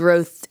his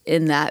growth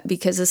in that,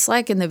 because it's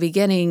like in the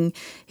beginning,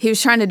 he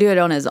was trying to do it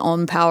on his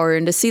own power,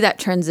 and to see that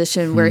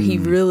transition where he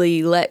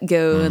really let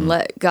go and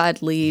let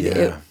God lead,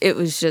 it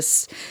was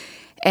just,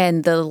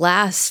 and those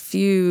last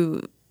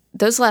few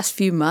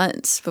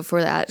months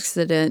before the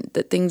accident,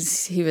 the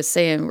things he was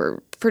saying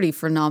were pretty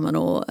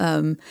phenomenal.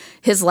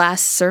 His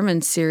last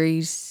sermon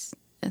series,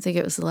 I think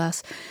it was the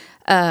last,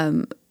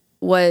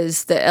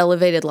 was the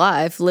elevated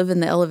life,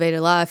 living the elevated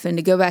life, and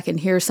to go back and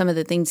hear some of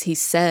the things he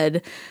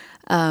said,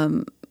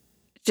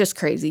 just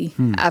crazy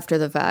after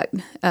the fact.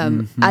 I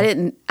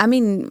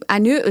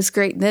knew it was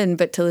great then,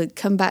 but to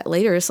come back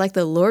later, it's like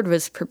the Lord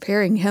was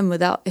preparing him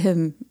without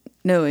him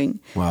knowing.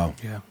 Wow.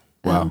 Yeah.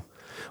 Wow.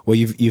 Well,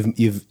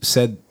 you've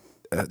said,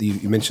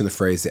 you mentioned the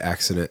phrase, the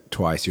accident,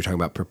 twice. You're talking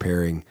about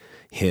preparing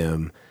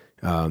him.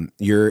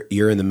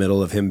 You're in the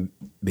middle of him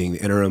being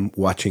the interim,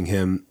 watching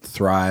him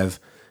thrive.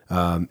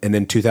 And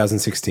then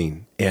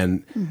 2016,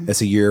 and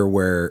it's a year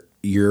where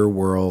your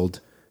world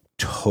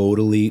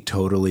totally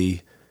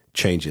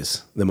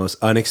changes. The most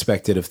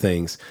unexpected of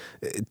things.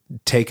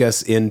 Take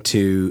us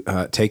into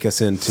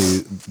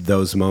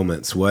those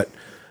moments. What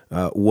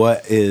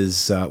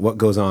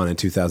goes on in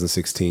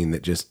 2016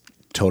 that just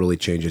totally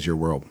changes your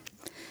world?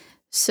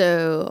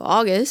 So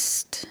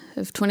August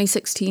of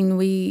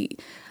 2016,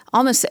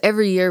 almost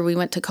every year we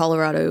went to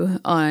Colorado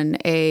on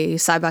a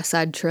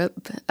side-by-side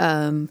trip.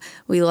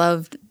 We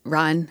loved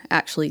Ryan,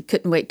 actually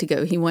couldn't wait to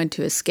go. He wanted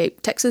to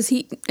escape Texas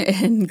heat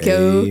and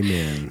go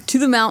to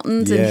the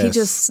mountains.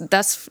 Yes. And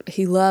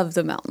he loved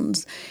the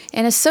mountains.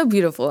 And it's so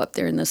beautiful up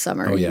there in the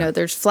summer. Oh, yeah. You know,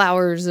 there's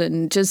flowers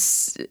and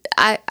just,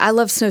 I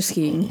love snow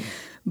skiing.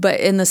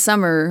 But in the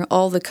summer,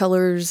 all the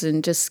colors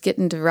and just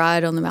getting to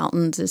ride on the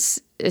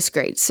mountains is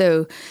great.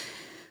 So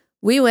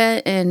we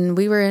went, and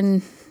we were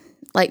in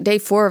like day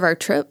 4 of our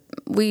trip.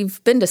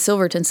 We've been to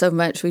Silverton so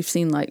much. We've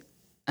seen I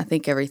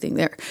think everything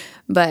there.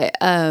 But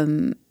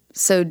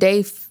so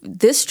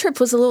this trip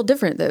was a little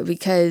different though,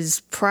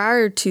 because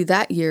prior to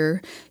that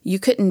year, you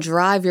couldn't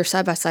drive your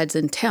side-by-sides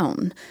in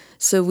town.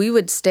 So we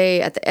would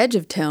stay at the edge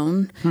of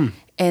town,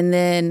 and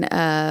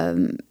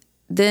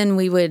then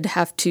we would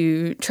have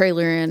to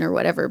trailer in or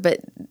whatever.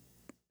 But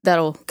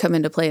that'll come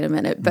into play in a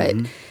minute. But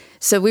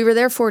so we were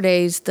there 4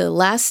 days. The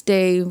last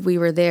day we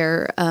were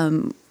there,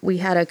 we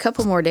had a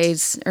couple more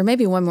days, or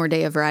maybe one more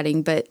day of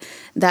riding, but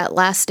that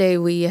last day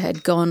we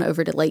had gone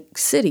over to Lake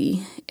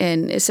City,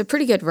 and it's a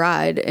pretty good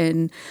ride,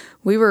 and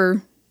we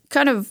were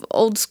kind of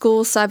old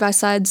school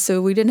side-by-side,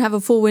 so we didn't have a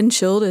full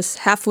windshield. It's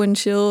half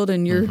windshield,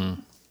 and you're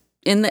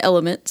in the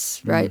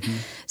elements, right?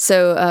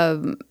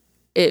 So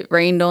it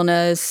rained on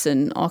us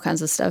and all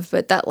kinds of stuff,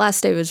 but that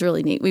last day was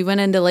really neat. We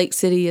went into Lake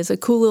City. It's a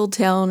cool little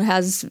town,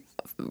 has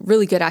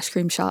really good ice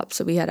cream shop.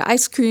 So we had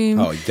ice cream.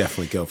 Oh, you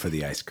definitely go for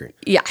the ice cream.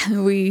 Yeah,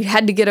 we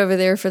had to get over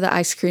there for the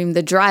ice cream.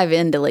 The drive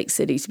into Lake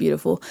City's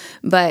beautiful.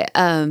 But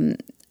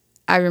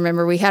I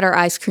remember we had our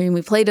ice cream.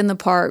 We played in the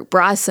park.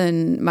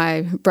 Bryson,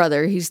 my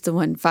brother, he's the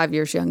one 5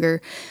 years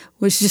younger,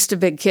 was just a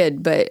big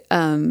kid. But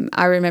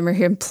I remember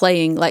him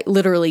playing, like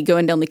literally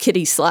going down the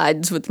kiddie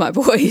slides with my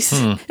boys.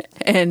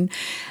 And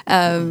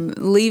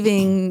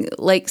leaving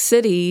Lake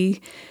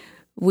City,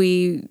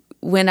 we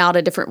went out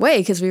a different way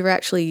because we were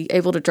actually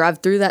able to drive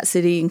through that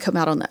city and come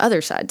out on the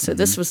other side. So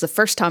this was the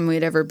first time we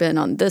had ever been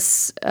on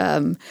this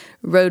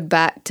road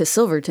back to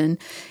Silverton.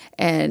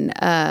 And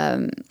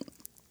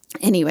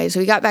anyways,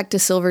 we got back to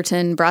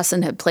Silverton.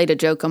 Bryson had played a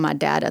joke on my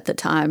dad at the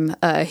time.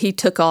 He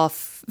took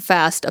off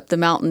fast up the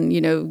mountain. You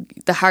know,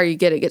 the higher you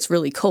get, it gets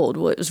really cold.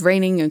 Well, it was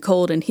raining and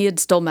cold, and he had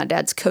stole my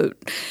dad's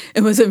coat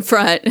and was in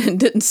front and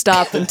didn't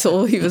stop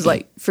until he was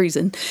like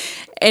freezing.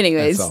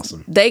 Anyways, That's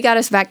awesome. They got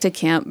us back to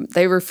camp.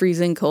 They were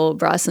freezing cold.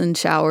 Bryson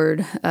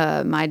showered.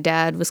 My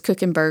dad was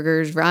cooking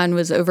burgers. Ryan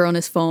was over on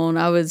his phone.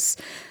 I was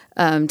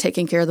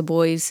taking care of the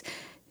boys.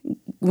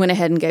 Went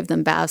ahead and gave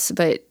them baths,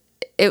 but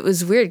it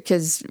was weird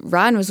because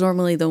Ryan was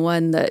normally the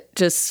one that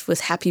just was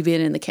happy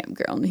being in the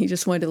campground. He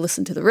just wanted to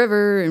listen to the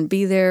river and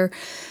be there.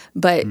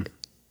 But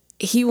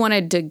he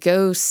wanted to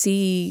go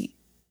see,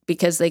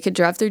 because they could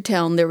drive through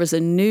town, there was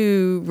a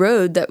new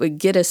road that would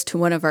get us to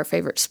one of our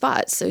favorite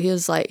spots. So he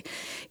was like,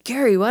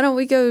 Gary, why don't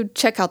we go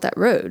check out that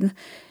road?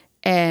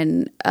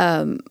 And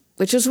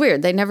which was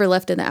weird. They never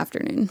left in the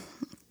afternoon.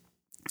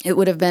 It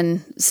would have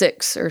been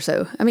 6 or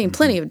so. I mean,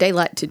 plenty of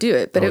daylight to do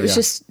it, but it was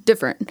just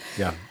different.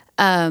 Yeah.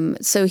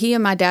 So he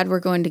and my dad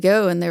were going to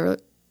go, and they were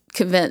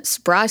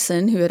convinced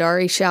Bryson, who had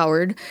already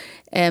showered,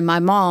 and my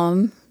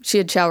mom, she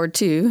had showered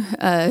too.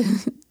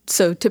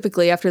 So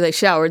typically after they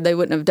showered, they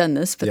wouldn't have done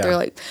this, but they're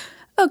like,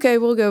 okay,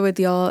 we'll go with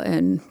y'all.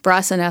 And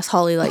Bryson asked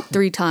Holly like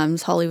 3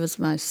 times. Holly was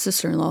my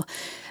sister-in-law.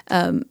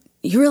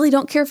 You really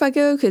don't care if I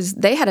go? Because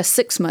they had a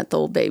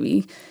 6-month-old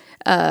baby.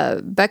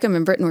 Beckham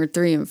and Britton were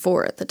 3 and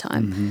 4 at the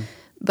time.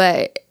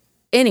 But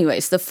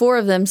anyways, the 4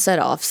 of them set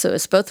off. So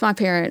it's both my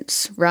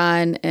parents,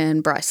 Ryan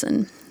and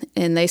Bryson.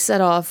 And they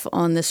set off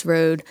on this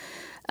road.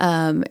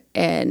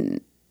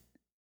 And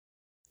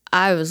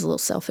I was a little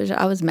selfish.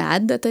 I was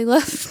mad that they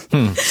left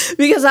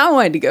because I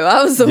wanted to go.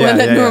 I was the one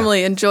that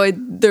normally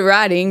enjoyed the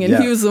riding, and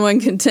he was the one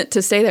content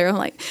to stay there. I'm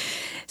like,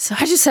 so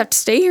I just have to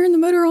stay here in the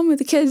motorhome with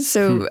the kids.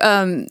 So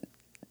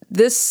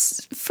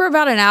this, for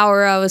about an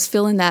hour, I was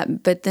feeling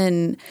that. But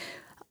then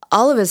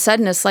all of a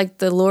sudden, it's like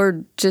the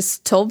Lord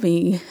just told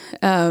me,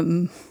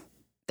 they're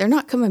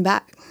not coming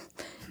back.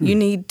 You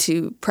need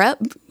to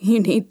prep. You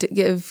need to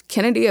give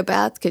Kennedy a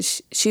bath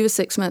because she was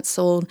 6 months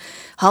old.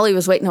 Holly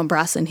was waiting on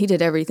Bryson. He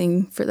did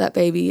everything for that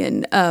baby.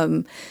 And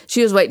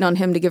she was waiting on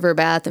him to give her a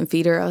bath and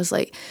feed her. I was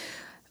like,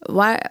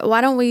 why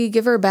don't we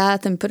give her a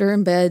bath and put her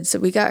in bed? So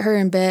we got her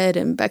in bed,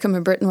 and Beckham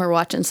and Britton were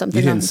watching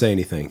something. You didn't say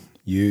anything.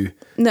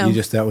 No.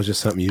 That was just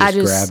something you just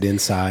grabbed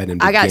inside and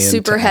began I got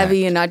super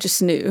heavy, act. and I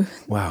just knew.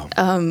 Wow.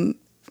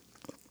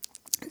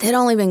 They'd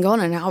only been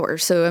gone an hour,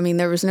 so I mean,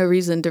 there was no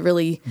reason to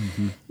really.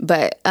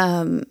 But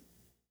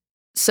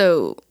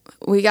so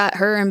we got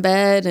her in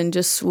bed and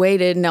just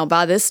waited. Now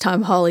by this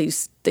time,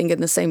 Holly's thinking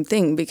the same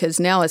thing because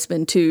now it's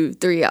been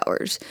 2-3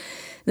 hours.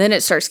 Then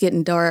it starts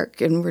getting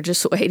dark, and we're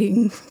just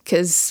waiting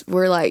because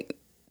we're like,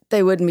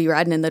 they wouldn't be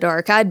riding in the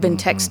dark. I'd been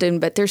texting,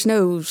 but there's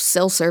no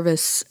cell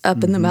service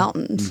up in the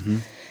mountains.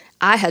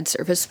 I had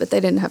service, but they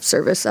didn't have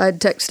service. I'd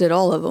texted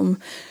all of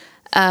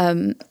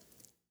them.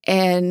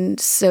 And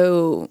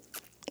so,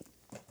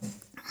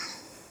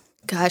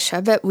 gosh,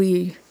 I bet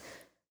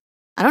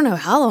I don't know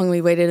how long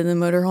we waited in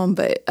the motorhome,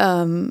 but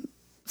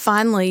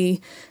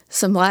finally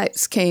some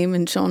lights came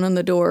and shone on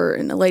the door,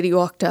 and a lady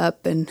walked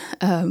up, and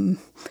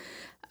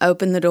I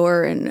opened the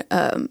door, and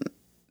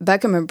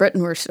Beckham and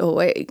Britton were still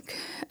awake.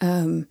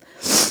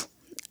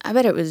 I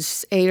bet it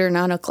was 8 or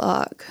 9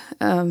 o'clock,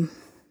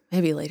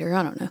 maybe later,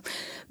 I don't know.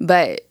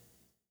 But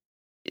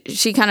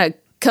she kind of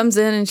comes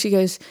in and she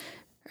goes,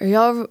 are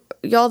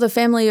y'all the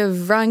family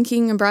of Ryan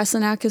King and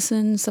Bryson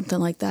Atkinson? Something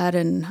like that.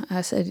 And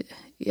I said,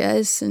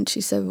 yes. And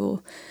she said,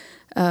 well,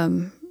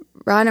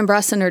 Ryan and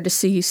Bryson are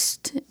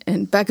deceased,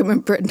 and Beckham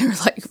and Britton are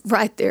like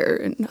right there.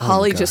 And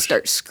Holly just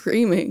starts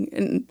screaming.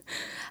 And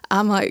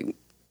I'm like,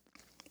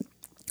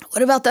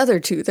 what about the other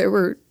 2? There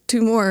were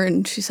 2 more.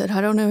 And she said, I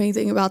don't know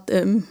anything about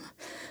them.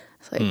 I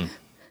was like,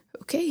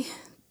 okay,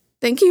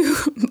 thank you.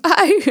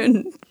 Bye.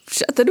 And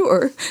shut the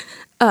door.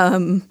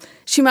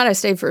 She might have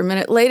stayed for a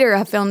minute. Later,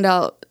 I found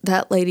out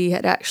that lady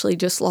had actually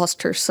just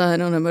lost her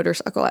son on a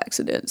motorcycle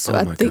accident. So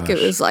I think it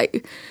was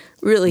like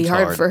really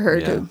hard for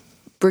her to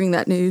bring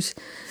that news.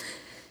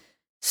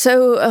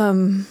 So,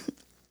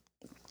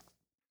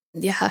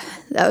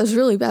 that was a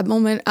really bad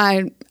moment.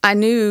 I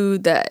knew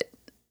that,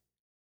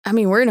 I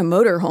mean, we're in a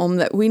motorhome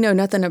that we know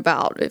nothing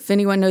about. If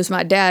anyone knows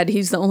my dad,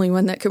 he's the only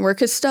one that can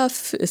work his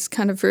stuff. It's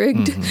kind of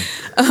rigged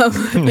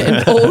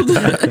and old.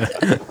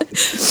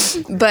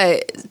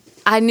 But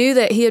I knew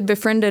that he had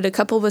befriended a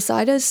couple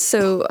beside us.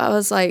 So I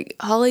was like,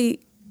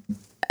 Holly,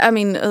 I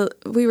mean,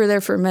 we were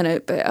there for a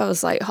minute, but I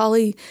was like,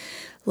 Holly,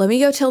 let me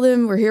go tell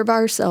them we're here by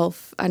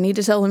ourselves. I need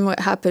to tell them what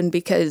happened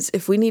because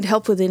if we need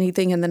help with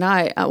anything in the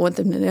night, I want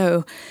them to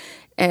know.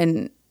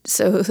 And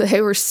so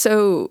they were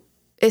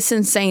it's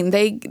insane.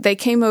 They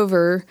came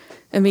over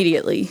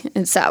immediately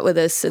and sat with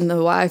us, and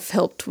the wife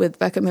helped with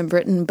Beckham and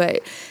Britton,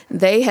 but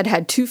they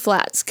had 2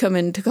 flats come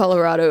into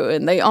Colorado,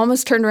 and they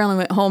almost turned around and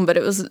went home, but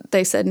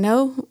they said,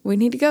 no, we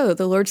need to go.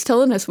 The Lord's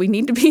telling us we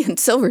need to be in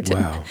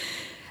Silverton.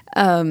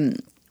 Wow.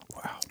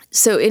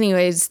 So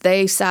anyways,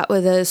 they sat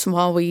with us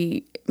while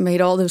we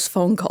made all those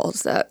phone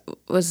calls. That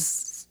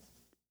was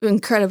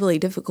incredibly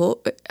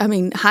difficult. I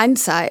mean,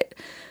 hindsight,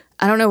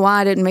 I don't know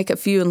why I didn't make a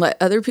few and let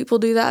other people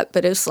do that,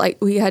 but it's like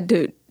we had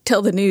to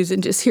tell the news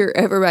and just hear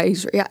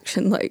everybody's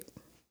reaction like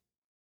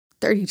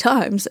 30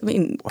 times. I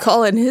mean,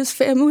 calling his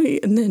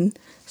family and then,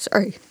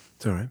 sorry.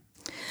 It's all right.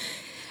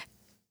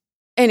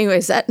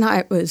 Anyways, that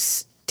night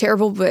was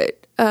terrible,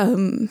 but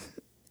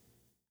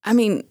I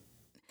mean,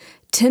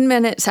 10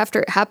 minutes after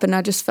it happened,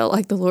 I just felt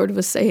like the Lord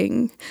was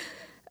saying,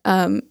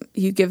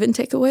 you give and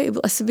take away.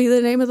 Blessed be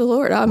the name of the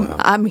Lord.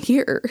 I'm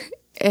here.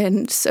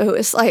 And so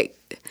it's like,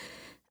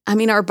 I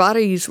mean, our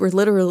bodies were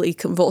literally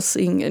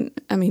convulsing, and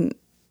I mean,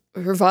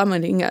 we were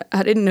vomiting.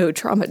 I didn't know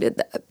trauma did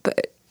that,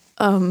 but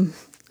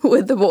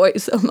with the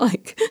boys, I'm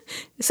like,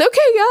 it's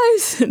okay,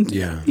 guys. And,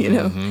 you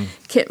know,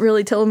 can't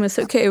really tell them it's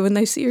okay when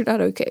they see you're not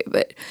okay.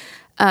 But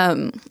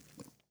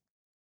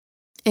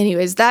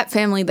anyways, that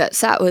family that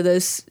sat with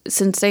us,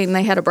 it's insane.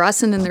 They had a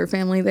Bryson in their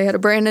family. They had a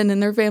Brandon in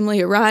their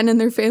family, a Ryan in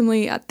their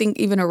family. I think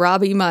even a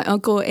Robbie, my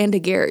uncle, and a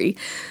Gary.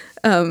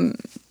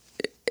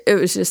 It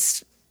was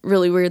just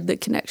really weird, the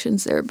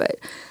connections there. But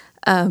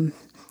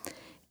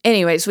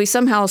anyways, we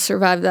somehow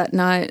survived that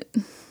night.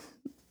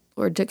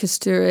 Lord took us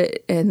through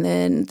it. And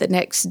then the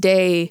next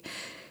day,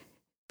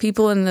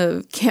 people in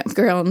the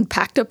campground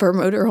packed up our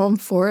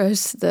motorhome for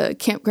us. The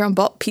campground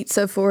bought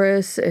pizza for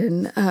us.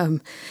 And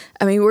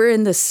I mean, we're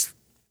in this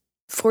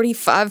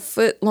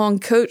 45-foot long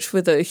coach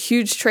with a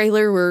huge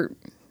trailer. We're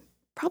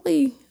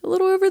probably a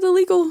little over the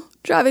legal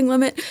driving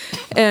limit.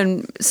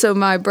 And so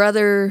my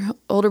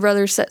older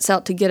brother sets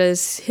out to get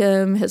us,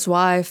 him, his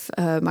wife,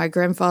 my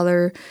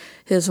grandfather,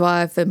 his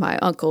wife, and my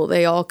uncle.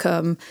 They all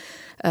come.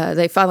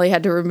 They finally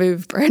had to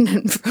remove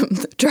Brandon from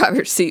the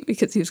driver's seat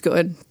because he was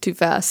going too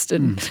fast.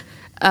 And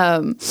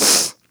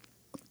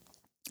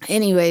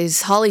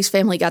anyways, Holly's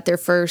family got there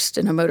first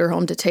in a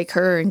motorhome to take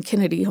her and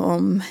Kennedy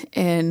home.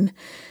 And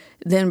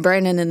then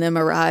Brandon and them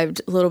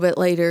arrived a little bit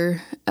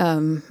later.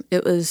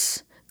 It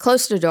was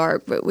close to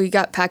dark, but we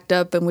got packed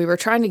up and we were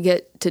trying to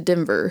get to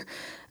Denver.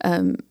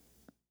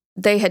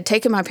 They had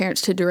taken my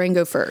parents to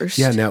Durango first.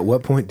 Yeah. Now, at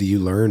what point do you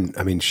learn?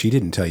 I mean, she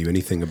didn't tell you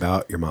anything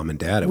about your mom and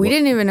dad. We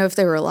didn't even know if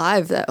they were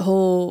alive the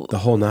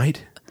whole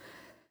night.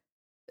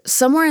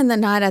 Somewhere in the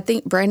night, I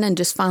think Brandon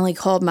just finally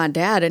called my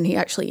dad, and he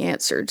actually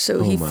answered.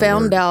 So he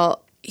found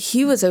out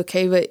he was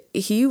okay, but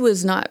he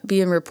was not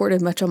being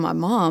reported much on my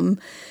mom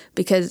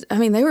because, I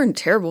mean, they were in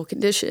terrible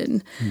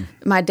condition.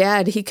 My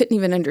dad, he couldn't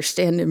even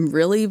understand him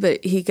really,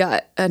 but he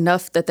got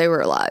enough that they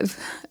were alive.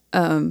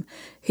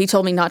 He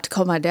told me not to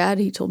call my dad.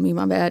 He told me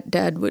my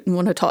dad wouldn't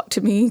want to talk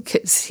to me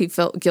because he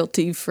felt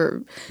guilty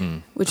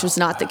which was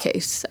not the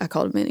case. I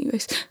called him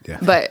anyways. Yeah.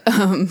 But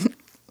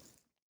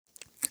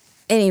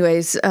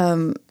anyways,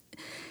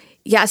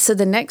 yeah, so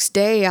the next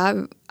day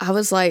I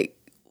was like,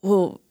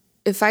 well,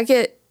 if I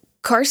get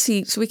car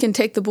seats, we can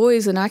take the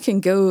boys and I can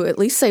go at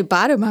least say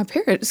bye to my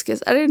parents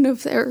because I didn't know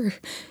if they were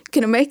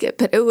going to make it.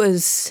 But it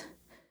was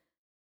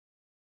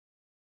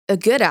a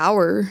good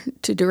hour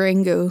to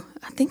Durango.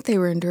 I think they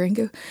were in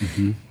Durango.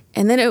 Mm-hmm.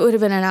 And then it would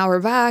have been an hour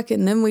back,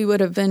 and then we would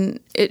have been,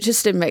 it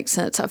just didn't make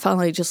sense. I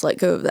finally just let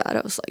go of that.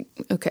 I was like,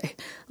 okay,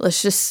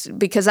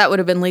 because that would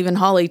have been leaving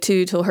Holly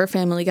too till her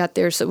family got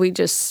there. So we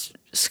just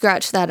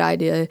scratched that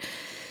idea.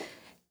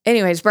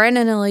 Anyways,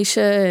 Brandon and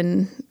Alicia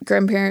and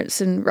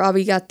grandparents and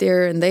Robbie got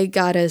there, and they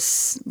got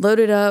us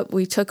loaded up.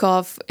 We took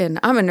off, and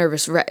I'm a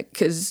nervous wreck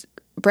because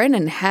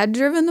Brandon had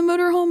driven the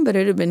motorhome, but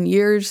it had been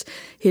years.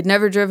 He had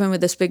never driven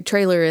with this big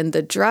trailer, and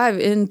the drive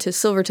into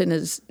Silverton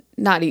is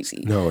not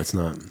easy. No, it's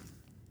not.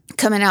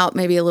 Coming out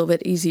maybe a little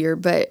bit easier,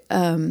 but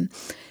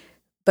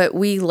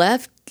we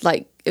left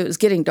like it was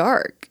getting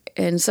dark,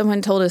 and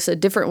someone told us a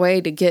different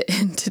way to get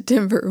into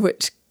Denver,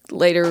 which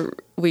later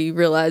we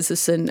realized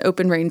is an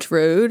open range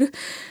road,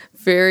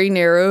 very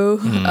narrow.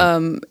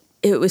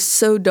 It was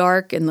so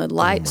dark, and the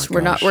lights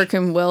were not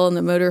working well in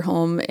the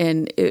motorhome,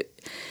 and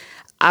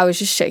I was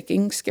just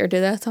shaking, scared to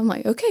death. I'm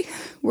like, okay,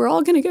 we're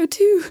all going to go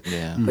too,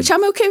 which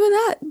I'm okay with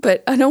that,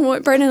 but I don't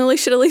want Brandon and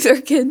Alicia to leave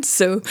their kids.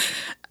 So,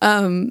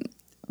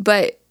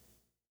 but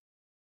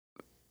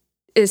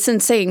it's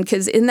insane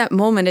because in that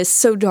moment it's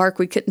so dark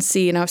we couldn't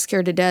see, and I was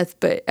scared to death.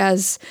 But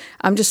as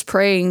I'm just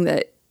praying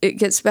that it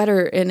gets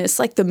better, and it's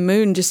like the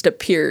moon just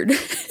appeared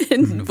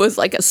and was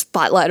like a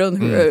spotlight on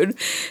the road,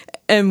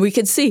 and we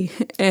could see.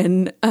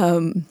 And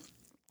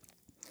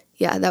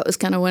yeah, that was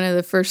kind of one of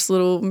the first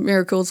little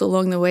miracles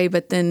along the way.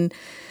 But then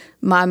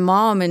my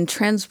mom in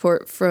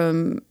transport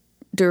from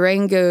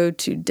Durango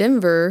to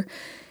Denver,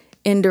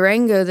 in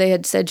Durango they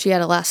had said she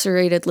had a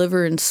lacerated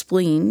liver and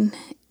spleen,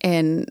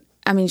 and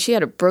I mean, she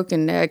had a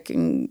broken neck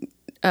and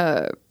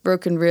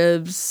broken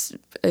ribs,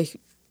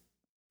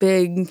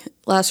 big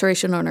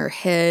laceration on her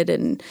head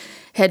and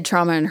head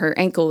trauma, and her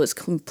ankle was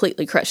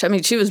completely crushed. I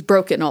mean, she was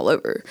broken all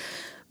over.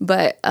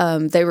 But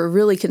they were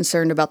really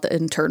concerned about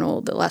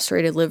the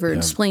lacerated liver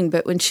and spleen.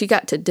 But when she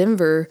got to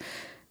Denver,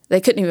 they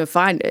couldn't even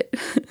find it.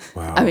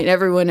 Wow. I mean,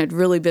 everyone had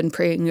really been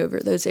praying over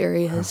those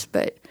areas.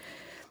 Wow. But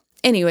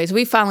anyways,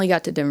 we finally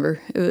got to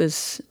Denver. It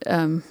was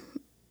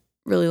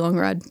really long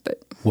ride.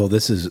 But well,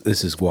 this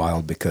is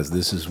wild because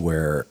this is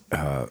where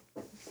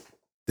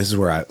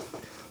I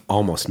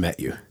almost met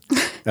you.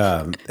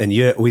 And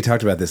we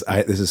talked about this.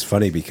 This is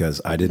funny because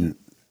I've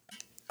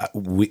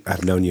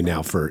known you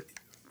now for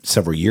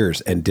several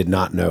years and did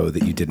not know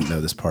that you didn't know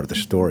this part of the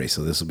story.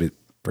 So this will be the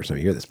first time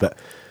you hear this. But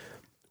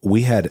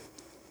we had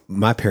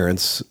my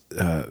parents.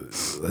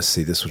 Let's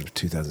see, this was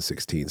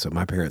 2016. So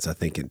my parents, I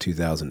think, in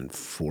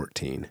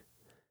 2014.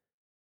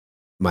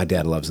 My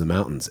dad loves the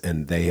mountains,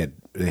 and they had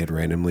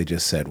randomly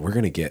just said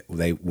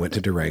they went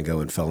to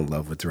Durango and fell in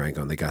love with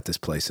Durango, and they got this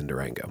place in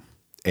Durango,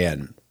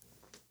 and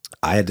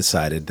I had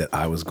decided that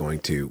I was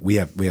going to. We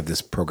have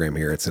this program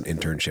here. It's an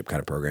internship kind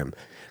of program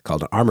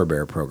called an Armor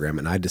Bearer program,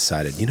 and I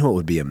decided, what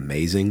would be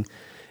amazing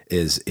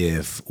is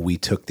if we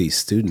took these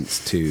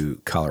students to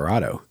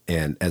Colorado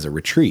and as a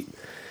retreat.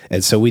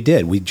 And so we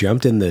did. We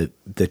jumped in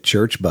the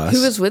church bus.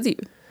 Who was with you?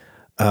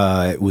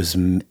 It was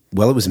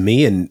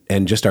me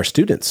and just our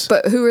students.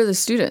 But who were the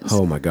students?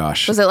 Oh my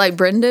gosh. Was it like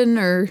Brendan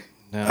or?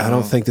 No. I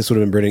don't think this would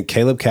have been Brendan.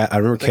 I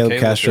remember Caleb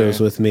Castro was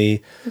with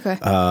me. Okay.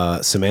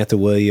 Samantha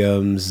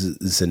Williams,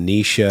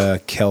 Zanisha,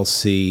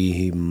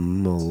 Kelsey,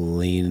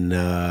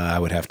 Molina. I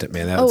would have to,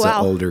 that was an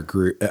older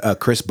group.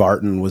 Chris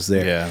Barton was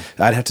there. Yeah.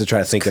 I'd have to try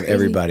to think of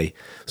everybody.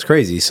 It's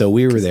crazy. So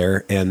we were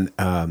there and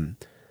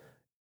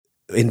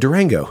in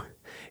Durango.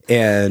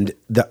 And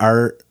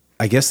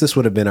I guess this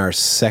would have been our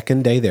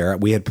second day there.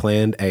 We had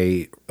planned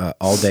a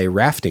all-day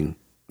rafting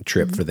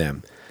trip for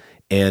them.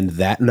 And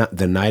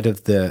the night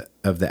of the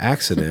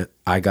accident,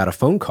 I got a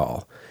phone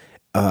call,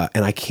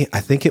 and I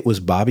think it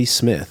was Bobby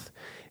Smith,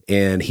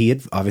 and he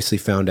had obviously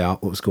found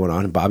out what was going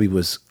on. And Bobby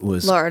was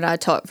Laura and I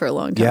talked for a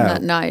long time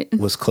that night.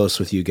 Was close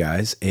with you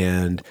guys,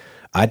 and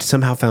I'd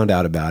somehow found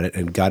out about it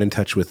and got in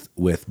touch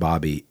with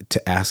Bobby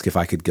to ask if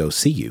I could go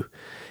see you,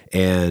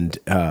 and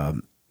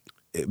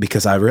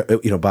because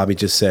Bobby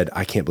just said,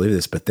 I can't believe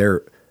this, but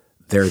they're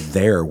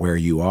there where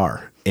you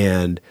are,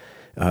 and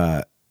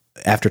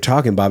after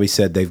talking, Bobby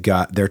said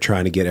they're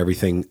trying to get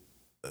everything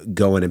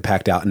going and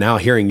packed out. Now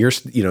hearing you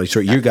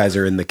guys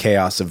are in the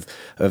chaos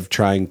of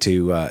trying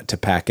to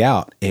pack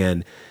out.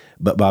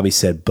 But Bobby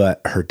said,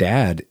 but her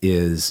dad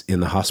is in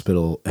the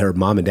hospital. Her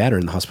mom and dad are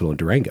in the hospital in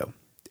Durango.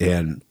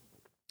 And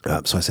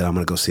so I said, I'm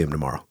going to go see him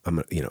tomorrow.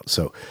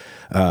 So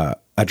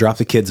I dropped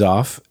the kids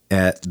off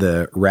at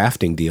the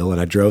rafting deal, and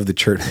I drove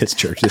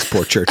this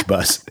poor church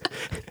bus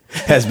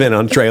has been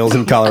on trails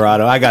in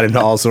Colorado. I got into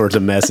all sorts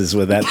of messes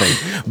with that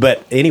thing.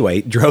 But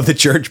anyway, drove the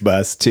church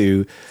bus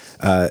to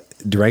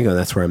Durango, and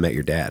that's where I met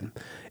your dad.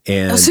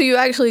 And so you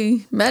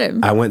actually met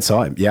him? I went and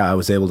saw him. Yeah, I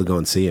was able to go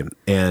and see him,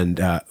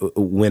 and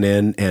went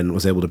in and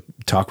was able to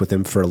talk with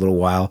him for a little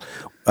while.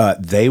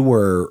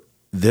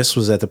 This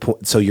was at the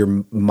point, so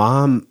your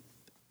mom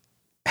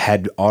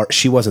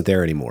she wasn't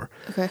there anymore.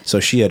 Okay.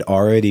 So she had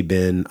already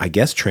been, I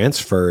guess,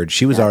 transferred.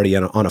 She was already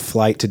on a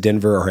flight to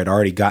Denver, or had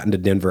already gotten to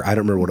Denver. I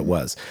don't remember what it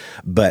was,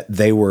 but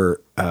they were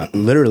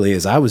literally,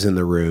 as I was in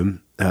the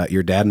room,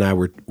 your dad and I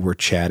were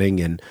chatting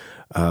and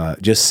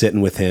just sitting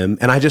with him.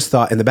 And I just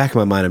thought, in the back of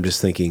my mind, I'm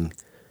just thinking,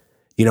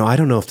 I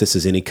don't know if this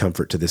is any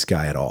comfort to this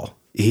guy at all.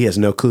 He has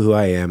no clue who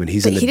I am, and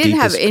he didn't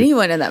have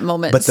anyone in that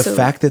moment. But the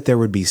fact that there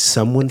would be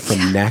someone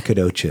from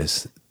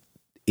Nacogdoches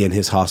in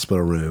his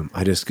hospital room,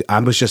 I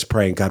was just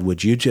praying, God,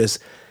 would you just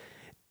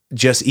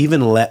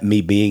even let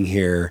me being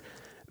here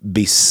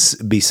be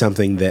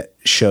something that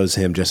shows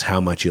him just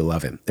how much you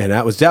love him. And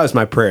that was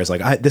my prayer. It's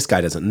like, this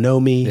guy doesn't know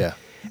me. Yeah.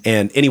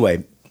 And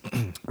anyway,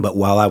 but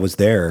while I was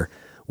there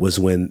was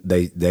when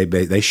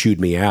they shooed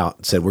me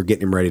out, said, we're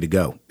getting him ready to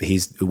go.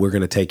 We're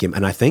going to take him.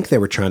 And I think they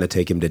were trying to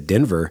take him to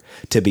Denver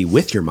to be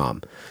with your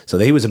mom. So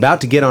he was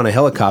about to get on a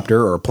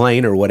helicopter or a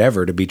plane or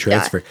whatever to be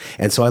transferred.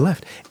 Yeah. And so I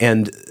left.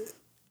 And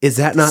is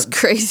that not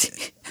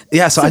crazy?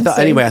 Yeah. So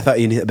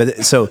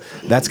but so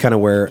that's kind of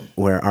where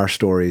our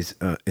stories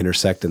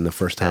intersect. And the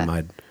first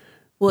time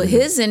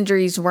his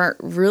injuries weren't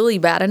really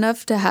bad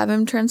enough to have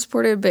him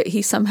transported, but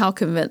he somehow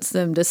convinced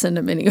them to send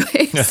him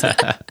anyways.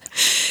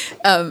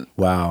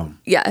 Wow.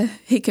 Yeah,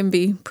 he can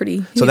be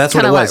pretty. So that's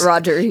what it was. Like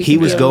Roger. He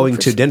was going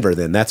to Denver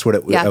then. That's what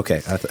it was. Yeah. Okay.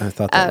 I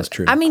thought that was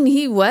true. I mean,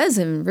 he was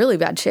in really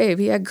bad shape.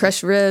 He had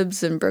crushed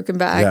ribs and broken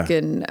back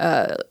and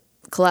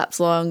collapsed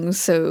lungs.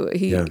 So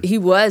he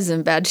was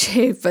in bad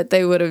shape, but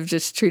they would have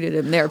just treated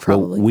him there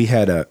probably. Well, we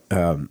had it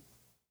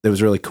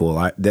was really cool.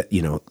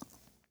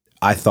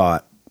 I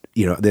thought,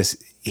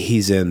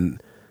 he's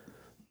in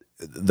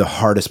the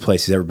hardest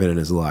place he's ever been in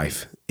his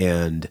life.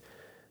 And,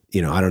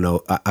 I don't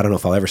know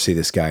if I'll ever see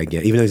this guy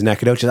again. Even though he's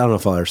Nacogdoches, I don't know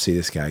if I'll ever see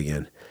this guy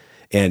again.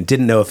 And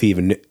didn't know if he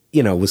even,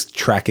 was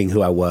tracking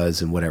who I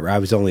was and whatever. I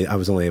was only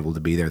able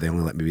to be there. They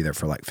only let me be there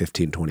for like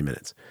 15, 20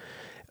 minutes.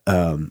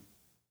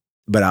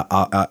 But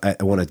I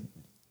want to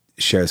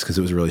share this because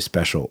it was really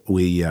special.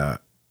 We, I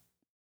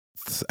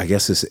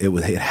guess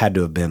it had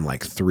to have been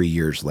like 3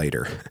 years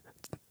later.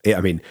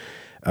 I mean,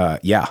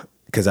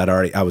 because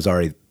I was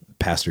already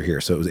pastor here,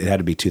 so it had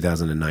to be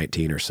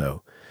 2019 or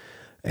so.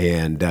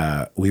 And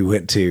we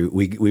went to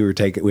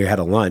we had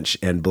a lunch,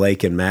 and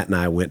Blake and Matt and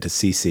I went to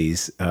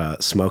Cece's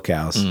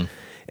Smokehouse,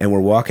 and we're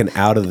walking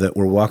out of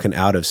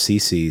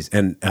Cece's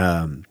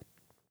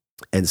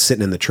and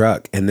sitting in the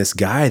truck, and this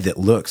guy that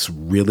looks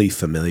really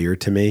familiar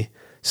to me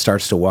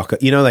starts to walk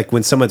up. You know, like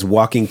when someone's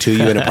walking to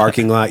you in a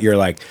parking lot, you're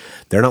like,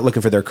 they're not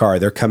looking for their car,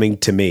 they're coming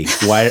to me.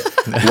 Why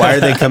are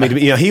they coming to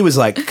me? You know, he was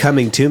like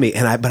coming to me,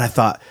 but I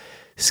thought,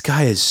 this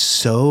guy is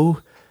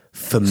so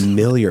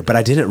familiar, but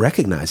I didn't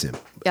recognize him.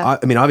 Yeah.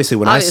 I mean, obviously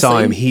when I saw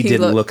him, he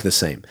didn't look the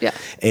same. Yeah.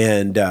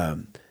 And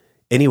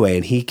anyway,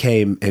 and he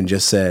came and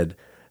just said,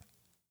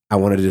 I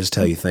wanted to just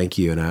tell you thank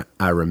you, and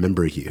I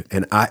remember you.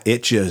 And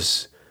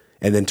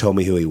and then told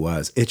me who he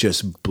was. It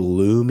just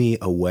blew me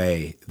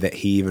away that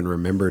he even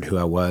remembered who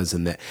I was,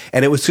 and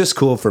it was just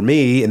cool for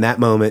me in that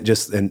moment.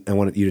 And I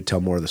wanted you to tell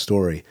more of the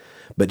story,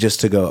 but just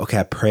to go, okay,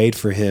 I prayed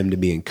for him to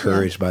be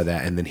encouraged by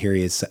that, and then here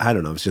he is. I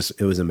don't know.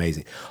 It was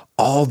amazing.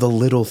 All the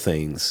little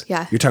things.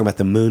 Yeah. You're talking about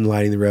the moon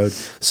lighting the road.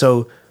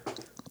 So,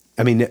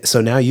 I mean,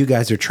 now you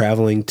guys are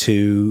traveling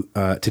to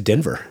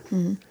Denver.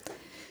 Mm-hmm.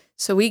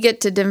 So we get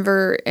to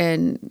Denver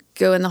and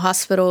go in the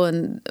hospital,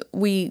 and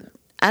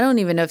I don't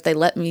even know if they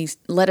let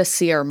us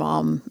see our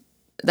mom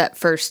that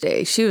first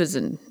day. She was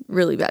in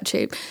really bad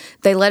shape.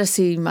 They let us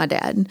see my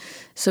dad.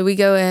 So we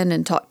go in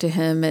and talk to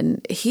him,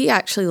 and he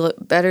actually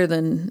looked better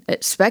than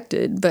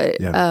expected,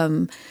 but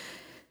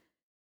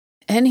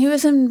and he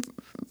was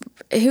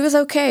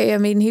okay. I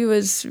mean, he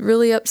was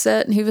really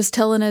upset, and he was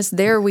telling us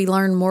there we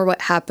learned more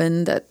what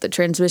happened, that the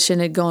transmission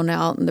had gone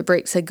out and the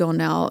brakes had gone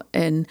out.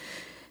 And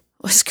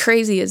what's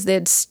crazy is they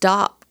had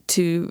stopped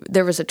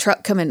there was a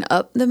truck coming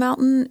up the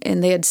mountain,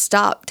 and they had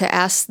stopped to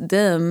ask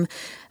them,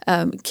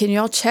 can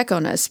y'all check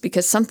on us?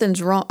 Because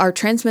something's wrong. Our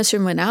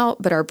transmission went out,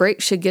 but our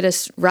brakes should get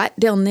us right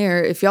down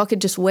there. If y'all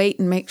could just wait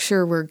and make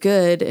sure we're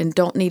good and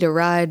don't need a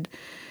ride,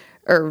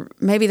 or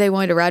maybe they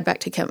wanted to ride back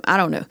to camp. I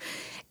don't know.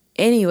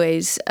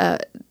 Anyways,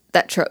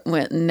 that truck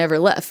went and never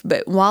left.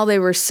 But while they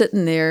were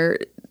sitting there,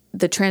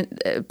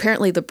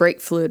 apparently the brake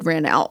fluid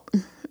ran out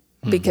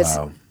because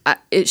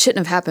it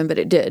shouldn't have happened, but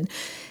it did.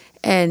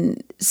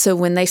 And so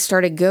when they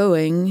started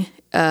going,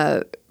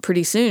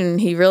 pretty soon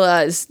he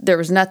realized there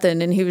was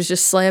nothing, and he was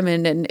just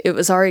slamming, and it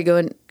was already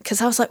going,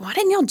 because I was like, why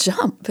didn't y'all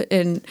jump?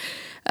 And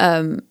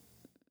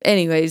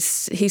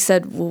anyways, he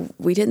said, well,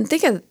 we didn't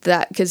think of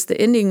that because the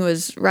ending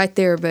was right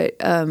there, but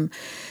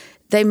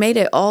they made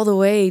it all the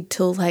way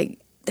till like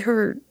there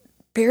were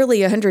barely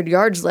 100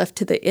 yards left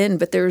to the end,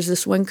 but there was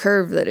this one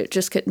curve that it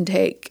just couldn't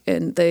take,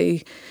 and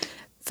they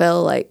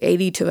fell like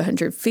 80 to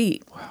 100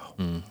 feet.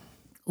 Wow.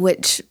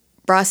 Which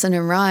Bryson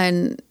and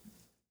Ryan,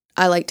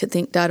 I like to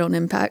think, died on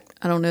impact.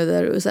 I don't know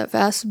that it was that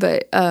fast,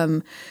 but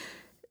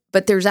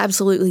there's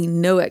absolutely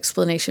no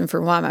explanation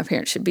for why my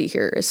parents should be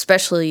here.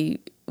 Especially,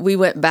 we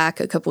went back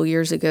a couple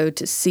years ago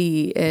to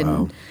see,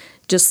 and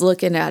just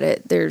looking at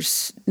it,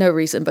 there's no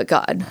reason but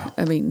God. Wow.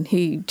 I mean,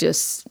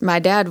 my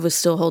dad was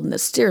still holding the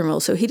steering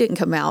wheel, so he didn't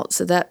come out,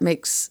 so that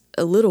makes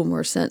a little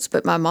more sense.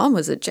 But my mom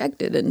was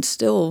ejected and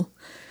still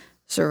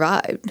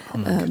survived. Oh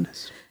my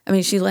goodness. I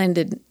mean, she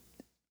landed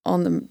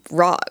on the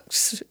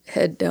rocks,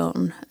 head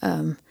down.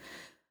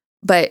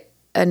 But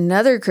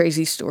another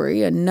crazy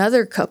story,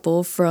 another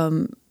couple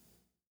from,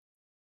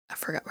 I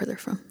forgot where they're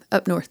from,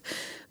 up north,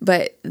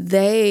 but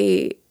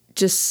they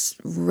just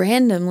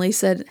randomly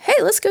said, hey,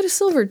 let's go to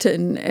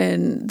Silverton.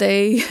 And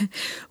they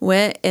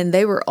went, and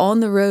they were on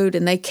the road,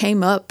 and they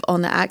came up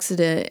on the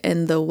accident,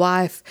 and the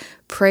wife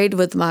prayed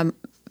with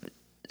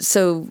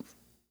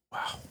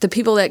the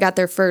people that got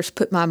there first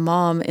put my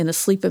mom in a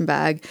sleeping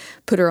bag,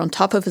 put her on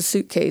top of a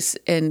suitcase,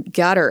 and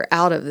got her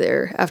out of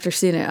there after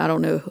seeing it. I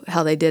don't know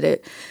how they did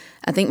it.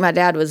 I think my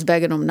dad was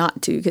begging them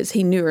not to because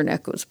he knew her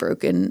neck was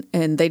broken,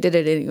 and they did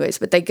it anyways.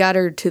 But they got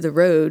her to the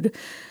road,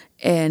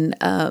 and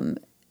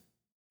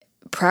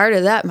prior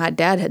to that, my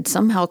dad had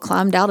somehow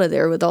climbed out of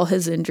there with all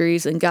his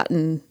injuries and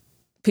gotten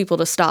people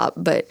to stop.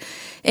 But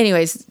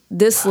anyways,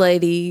 this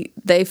lady,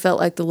 they felt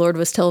like the Lord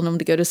was telling them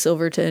to go to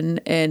Silverton,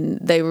 and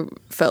they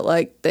felt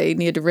like they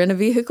needed to rent a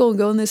vehicle and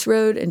go on this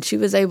road. And she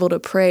was able to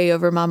pray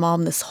over my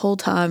mom this whole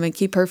time and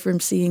keep her from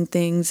seeing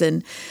things.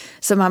 And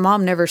so my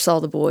mom never saw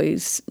the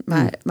boys.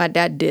 My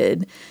dad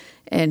did.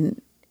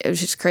 And it was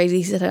just crazy.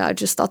 He said, I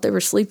just thought they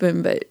were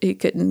sleeping, but he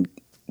couldn't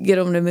get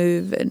them to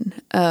move.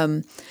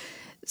 And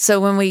so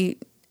when we,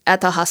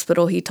 at the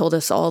hospital, he told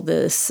us all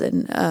this.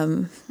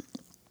 And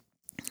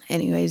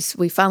anyways,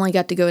 we finally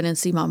got to go in and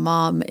see my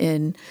mom,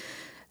 and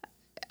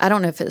I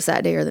don't know if it's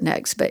that day or the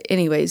next, but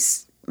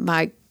anyways,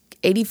 my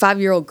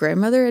 85-year-old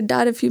grandmother had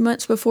died a few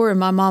months before, and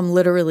my mom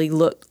literally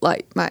looked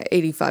like my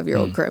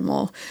 85-year-old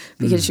grandma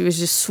because she was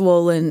just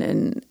swollen,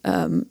 and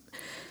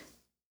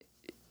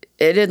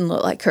it didn't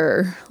look like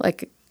her.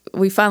 Like,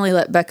 we finally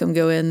let Beckham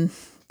go in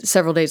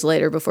several days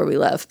later before we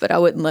left, but I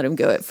wouldn't let him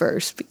go at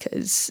first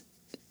because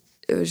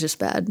it was just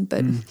bad.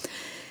 But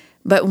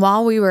But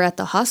while we were at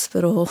the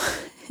hospital,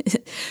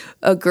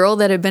 a girl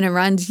that had been in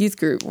Ryan's youth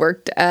group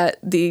worked at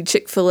the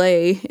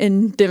Chick-fil-A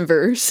in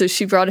Denver. So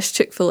she brought us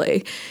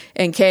Chick-fil-A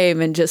and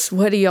came and just,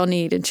 what do y'all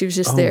need? And she was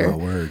just there. My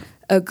word.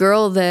 A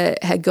girl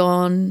that had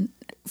gone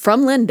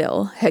from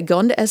Lindale, had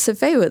gone to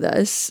SFA with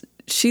us.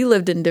 She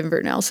lived in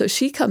Denver now. So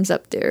she comes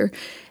up there.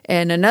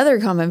 And another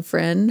common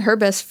friend, her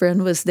best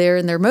friend, was there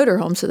in their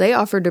motorhome. So they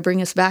offered to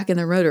bring us back in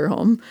their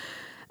motorhome.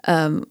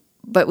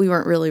 But we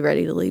weren't really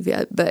ready to leave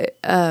yet. But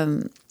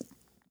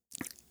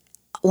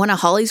one of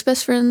Holly's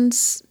best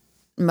friends'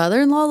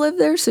 mother-in-law lived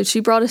there, so she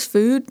brought us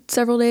food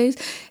several days.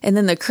 And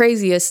then the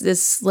craziest,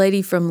 this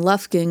lady from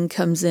Lufkin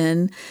comes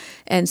in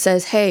and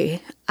says, hey,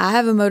 I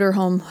have a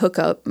motorhome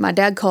hookup. My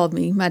dad called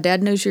me. My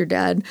dad knows your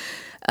dad.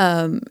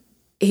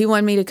 He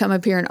wanted me to come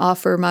up here and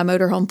offer my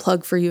motorhome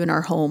plug for you in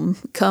our home.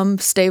 Come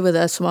stay with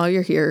us while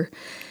you're here.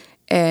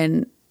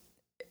 And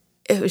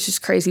it was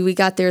just crazy. We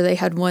got there. They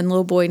had one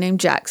little boy named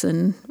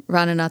Jackson.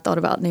 Ryan and I thought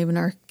about naming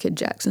our kid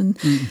Jackson.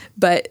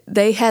 But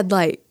they had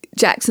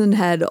Jackson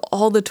had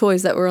all the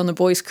toys that were on the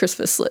boys'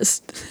 Christmas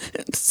list.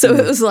 So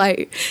it was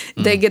like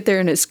they get there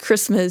and it's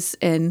Christmas,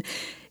 and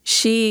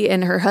she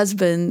and her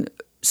husband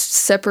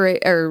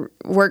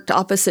worked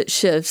opposite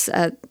shifts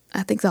at,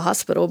 I think, the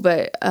hospital,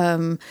 but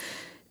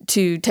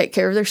to take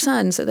care of their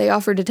son. So they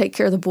offered to take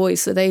care of the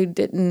boys. So they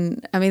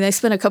didn't, they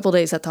spent a couple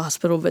days at the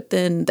hospital, but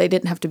then they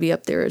didn't have to be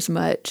up there as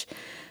much.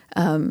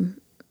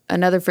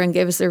 Another friend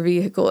gave us their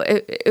vehicle.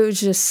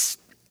 It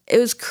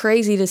was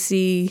crazy to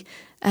see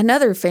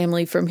another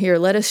family from here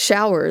let us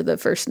shower the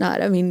first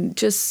night.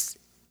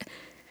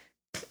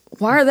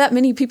 Why are that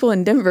many people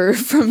in Denver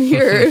from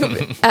here?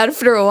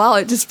 After a while,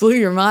 it just blew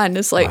your mind.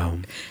 It's like, wow.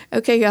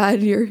 Okay,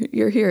 God,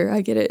 you're here.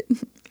 I get it.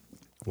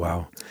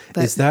 Wow.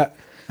 But, is that,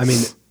 I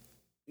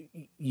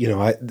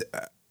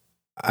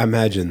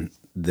imagine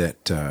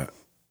that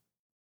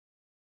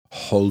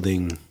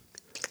holding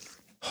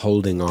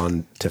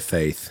on to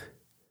faith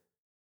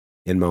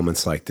in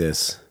moments like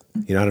this,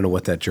 I don't know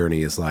what that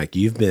journey is like.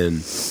 You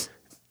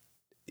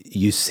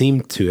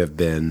seem to have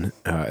been,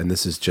 and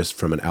this is just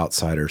from an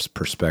outsider's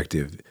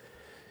perspective,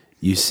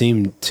 you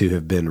seem to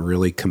have been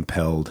really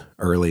compelled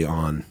early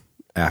on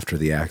after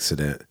the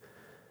accident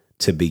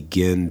to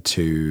begin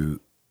to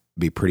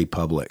be pretty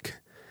public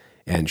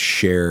and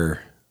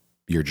share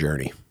your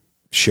journey,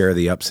 share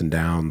the ups and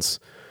downs,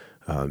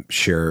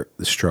 share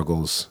the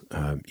struggles.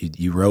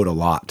 You wrote a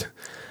lot.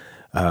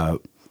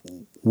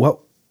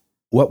 What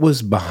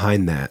was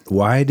behind that?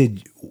 Why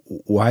did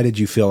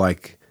you feel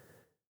like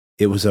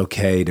it was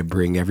okay to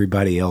bring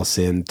everybody else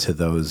into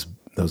those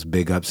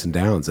big ups and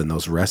downs and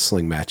those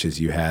wrestling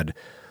matches you had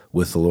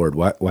with the Lord?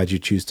 Why'd you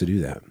choose to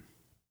do that?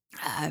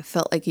 I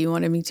felt like you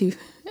wanted me to.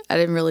 I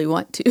didn't really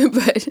want to,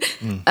 but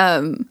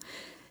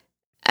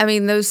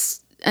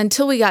those,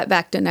 until we got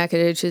back to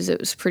Nacogdoches, it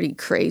was pretty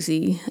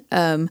crazy.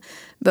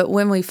 But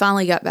when we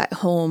finally got back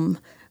home,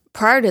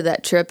 prior to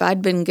that trip,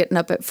 I'd been getting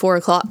up at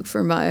 4:00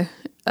 for my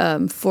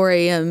 4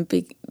 a.m.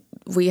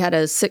 We had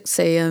a 6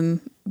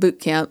 a.m. boot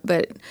camp,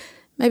 but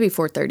maybe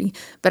 4:30.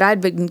 But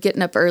I'd been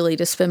getting up early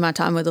to spend my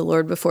time with the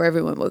Lord before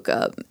everyone woke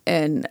up.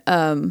 And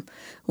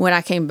when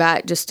I came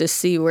back, just to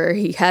see where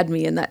he had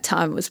me in that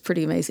time was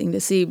pretty amazing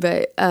to see.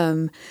 But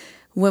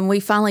when we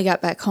finally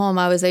got back home,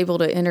 I was able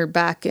to enter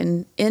back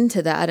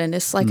into that. And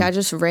it's like I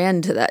just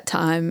ran to that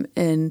time.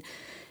 And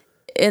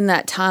in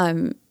that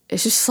time,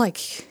 it's just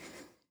like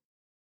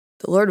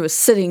the Lord was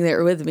sitting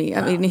there with me.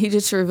 Wow. He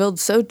just revealed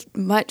so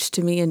much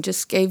to me and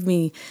just gave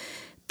me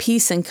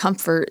peace and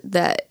comfort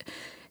that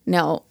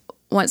now,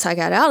 once I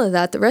got out of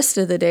that, the rest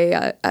of the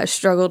day, I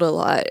struggled a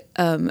lot.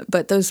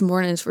 But those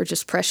mornings were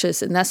just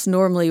precious. And that's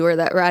normally where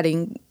that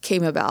writing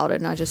came about.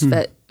 And I just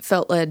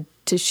felt led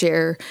to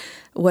share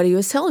what he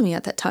was telling me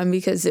at that time,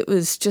 because it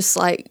was just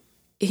like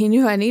he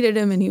knew I needed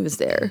him and he was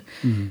there.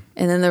 Mm-hmm.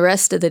 And then the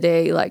rest of the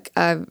day,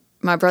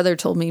 my brother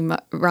told me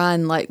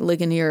Ryan liked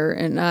Ligonier,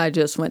 and I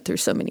just went through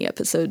so many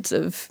episodes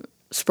of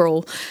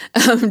Sproul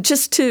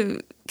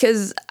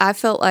because I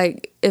felt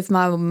like if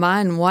my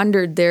mind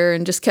wandered there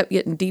and just kept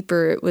getting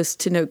deeper, it was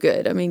to no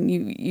good.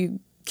 You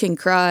can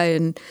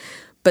cry,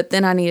 but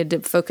then I needed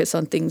to focus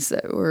on things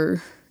that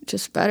were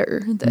just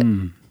better,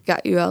 that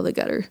got you out of the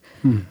gutter.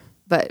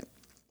 But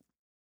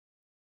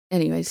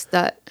anyways,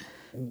 that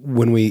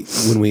when we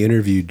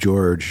interviewed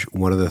George,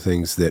 one of the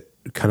things that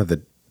kind of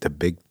the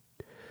big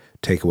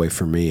takeaway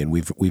for me, and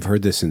we've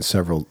heard this in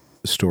several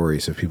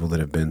stories of people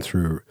that have been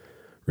through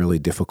really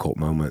difficult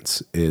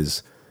moments,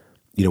 is,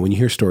 when you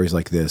hear stories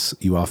like this,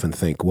 you often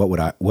think, what would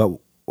I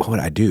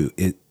do?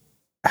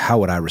 How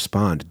would I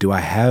respond? Do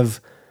I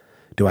have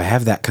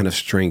that kind of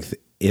strength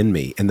in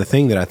me? And the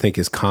thing that I think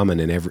is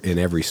common in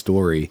every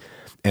story,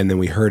 and then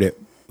we heard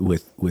it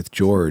with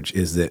George,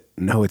 is that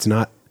no, it's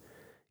not.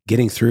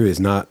 Getting through is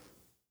not,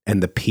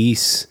 and the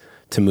peace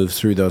to move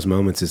through those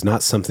moments is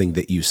not something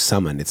that you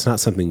summon. It's not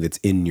something that's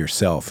in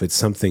yourself. It's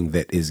something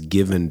that is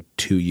given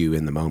to you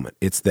in the moment.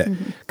 It's that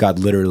God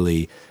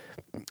literally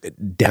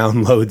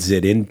downloads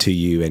it into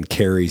you and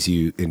carries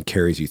you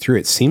through.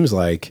 It seems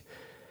like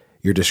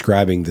you're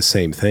describing the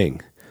same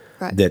thing.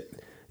 Right. That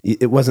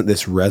it wasn't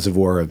this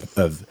reservoir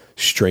of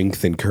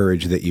strength and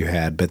courage that you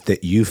had, but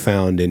that you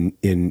found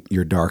in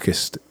your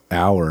darkest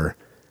hour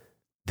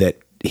that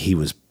he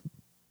was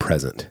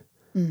present.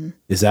 Mm-hmm.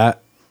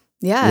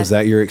 Was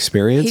that your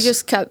experience? He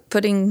just kept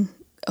putting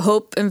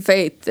hope and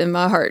faith in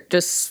my heart.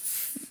 Just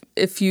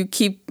if you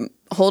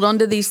hold on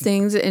to these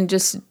things and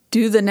just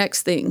do the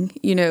next thing,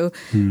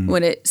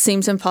 when it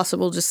seems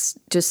impossible,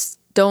 just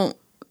don't.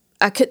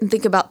 I couldn't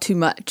think about too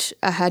much.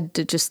 I had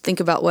to just think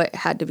about what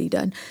had to be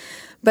done.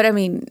 But I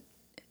mean,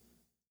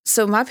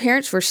 so my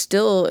parents were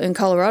still in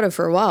Colorado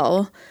for a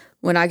while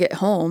when I get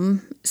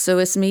home. So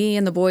it's me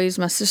and the boys.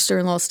 My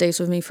sister-in-law stays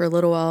with me for a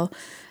little while.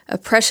 A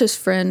precious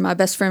friend, my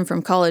best friend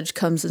from college,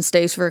 comes and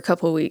stays for a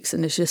couple of weeks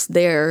and is just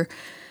there.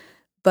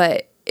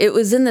 But it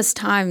was in this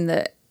time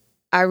that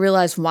I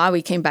realized why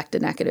we came back to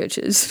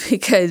Nacogdoches,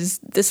 because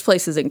this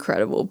place is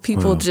incredible.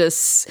 People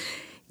just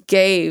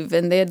gave,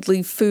 and they'd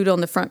leave food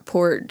on the front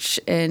porch,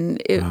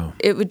 and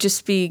it would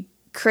just be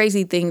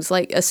crazy things,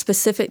 like a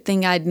specific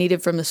thing I'd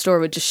needed from the store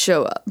would just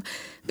show up,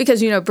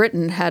 because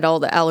Britton had all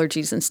the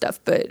allergies and stuff,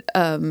 but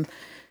I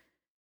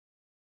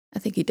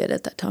think he did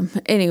at that time.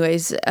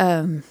 Anyways,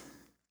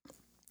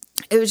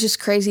 it was just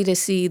crazy to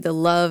see the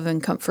love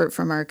and comfort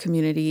from our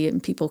community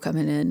and people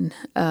coming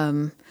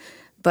in.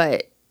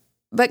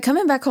 But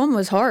coming back home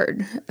was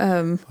hard.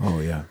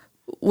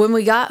 When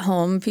we got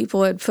home,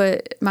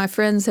 my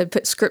friends had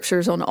put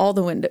scriptures on all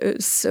the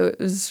windows, so it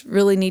was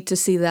really neat to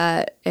see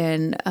that.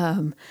 And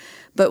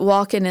but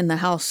walking in the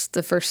house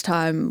the first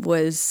time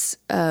was,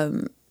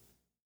 it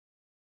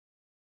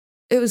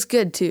was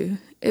good too.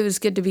 It was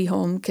good to be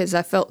home because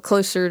I felt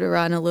closer to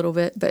Ryan a little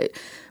bit. But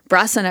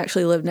Bryson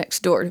actually lived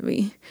next door to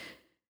me.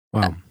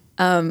 Wow.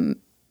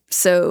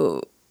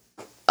 So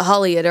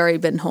Holly had already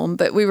been home,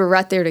 but we were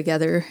right there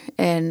together.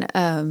 And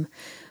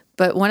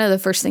but one of the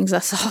first things I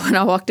saw when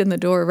I walked in the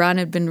door, Ryan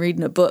had been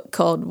reading a book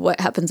called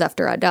 "What Happens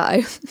After I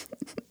Die."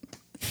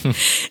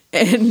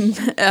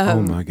 And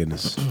oh my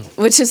goodness,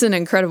 which is an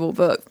incredible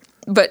book.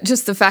 But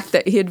just the fact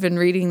that he had been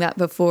reading that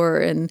before,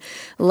 and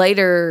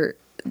later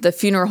the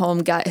funeral home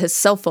got his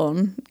cell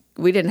phone.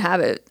 We didn't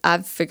have it. I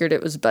figured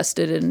it was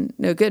busted and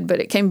no good, but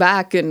it came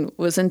back and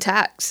was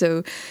intact.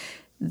 So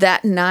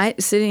that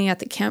night, sitting at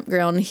the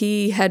campground,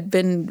 he had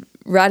been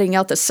writing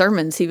out the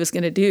sermons he was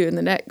going to do in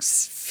the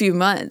next few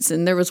months.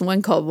 And there was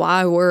one called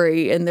 "Why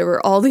Worry?" And there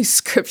were all these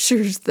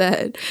scriptures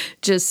that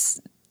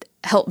just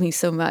helped me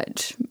so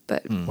much.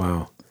 But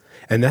wow.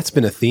 And that's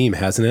been a theme,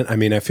 hasn't it? I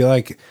mean, I feel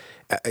like,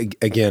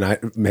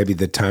 again, maybe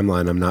the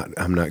timeline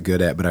I'm not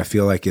good at, but I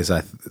feel like as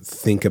I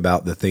think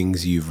about the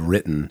things you've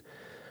written,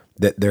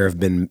 that there have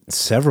been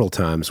several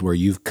times where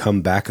you've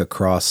come back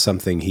across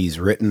something he's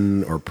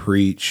written or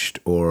preached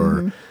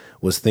or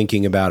was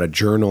thinking about, a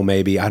journal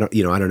maybe. I don't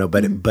know,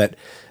 but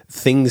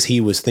things he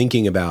was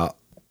thinking about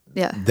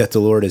that the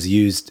Lord has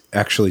used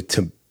actually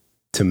to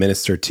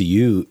minister to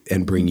you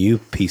and bring you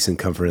peace and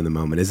comfort in the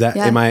moment. Is that,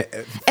 am I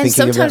thinking and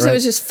sometimes of that right? It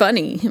was just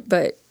funny,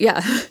 but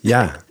yeah.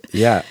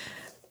 Yeah.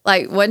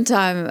 Like one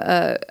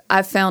time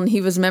I found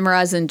he was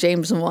memorizing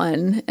James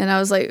 1, and I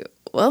was like,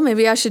 well,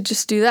 maybe I should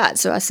just do that.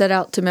 So I set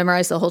out to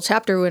memorize the whole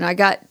chapter. When I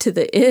got to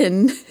the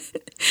end,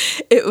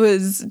 it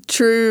was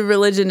true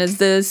religion is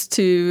this,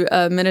 to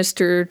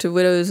minister to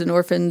widows and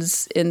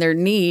orphans in their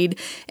need,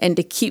 and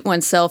to keep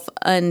oneself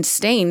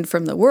unstained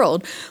from the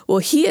world. Well,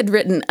 he had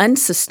written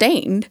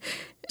unsustained.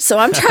 So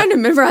I'm trying to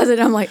memorize it.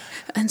 I'm like,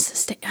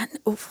 unsustained.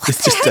 What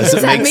the heck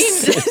does that mean?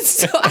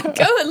 So I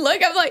go and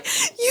look. I'm like,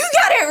 you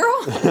got it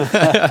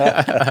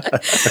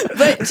wrong.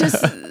 But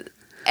just...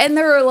 And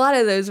there were a lot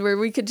of those where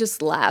we could just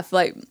laugh.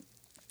 Like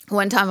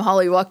one time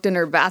Holly walked in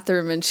her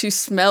bathroom and she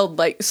smelled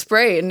like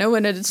spray, and no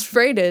one had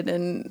sprayed it.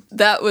 And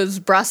that was,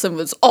 Bryson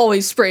was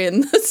always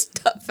spraying the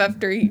stuff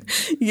after he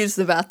used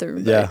the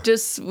bathroom. But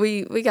just,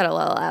 we got a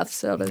lot of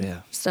laughs out of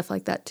stuff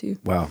like that too.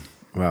 Wow.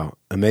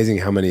 Amazing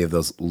how many of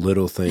those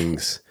little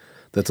things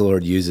that the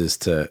Lord uses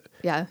to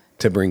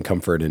bring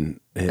comfort and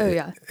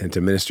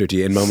to minister to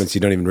you in moments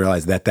you don't even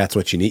realize that's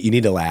what you need. You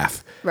need to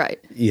laugh. Right.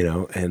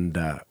 And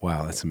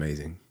wow, that's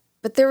amazing.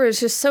 But there was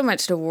just so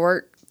much to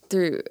work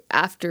through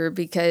after,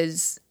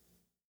 because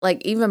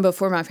like even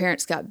before my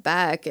parents got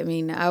back, I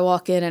mean, I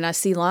walk in and I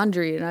see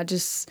laundry, and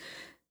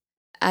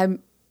I'm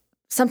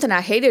something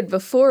I hated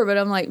before, but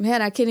I'm like,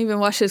 man, I can't even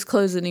wash his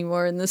clothes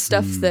anymore. And the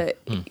stuff that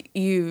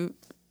you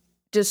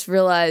just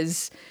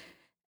realize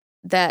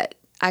that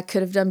I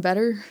could have done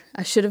better.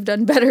 I should have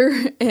done better.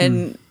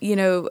 And,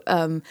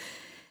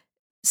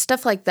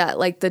 stuff like that,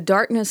 like the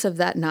darkness of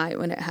that night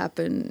when it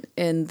happened,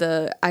 and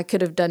I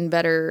could have done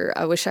better,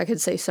 I wish I could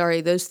say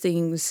sorry, those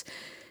things,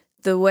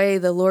 the way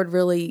the Lord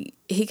really,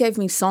 he gave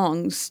me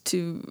songs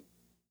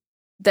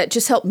that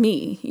just helped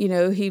me.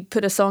 He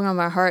put a song on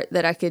my heart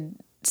that I could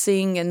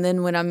sing, and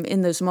then when I'm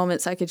in those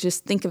moments, I could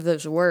just think of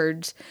those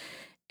words,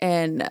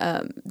 and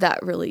that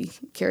really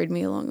carried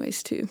me a long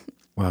ways too.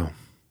 Wow.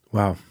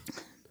 Well,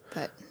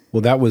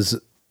 that was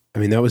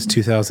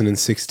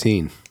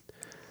 2016.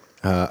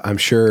 I'm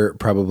sure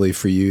probably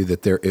for you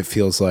that it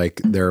feels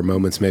like there are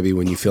moments maybe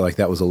when you feel like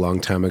that was a long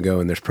time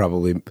ago, and there's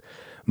probably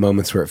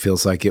moments where it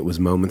feels like it was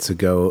moments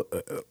ago.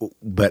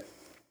 But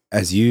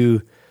as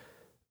you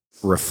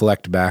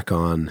reflect back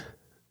on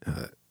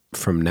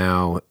from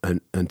now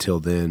until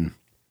then,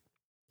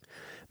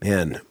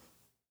 man,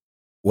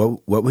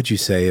 what would you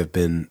say have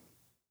been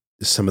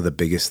some of the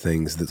biggest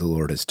things that the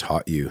Lord has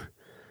taught you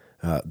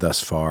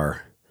thus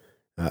far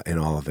in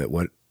all of it?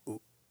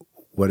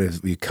 What have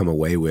you come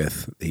away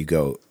with that you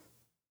go,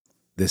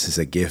 this is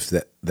a gift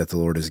that the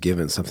Lord has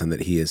given, something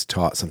that he has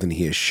taught, something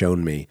he has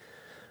shown me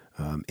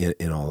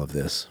in all of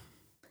this?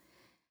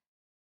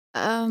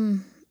 I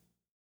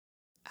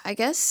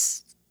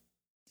guess,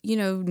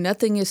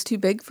 nothing is too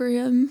big for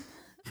him.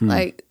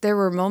 Like, there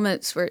were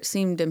moments where it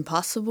seemed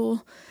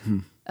impossible.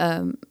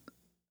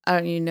 I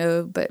don't even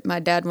know, but my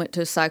dad went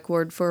to a psych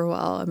ward for a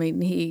while. I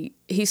mean,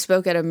 he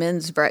spoke at a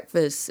men's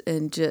breakfast,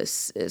 and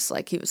just, it's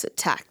like he was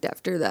attacked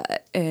after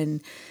that.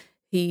 And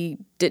he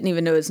didn't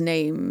even know his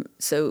name.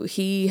 So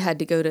he had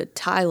to go to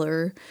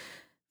Tyler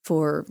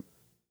for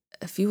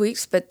a few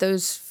weeks. But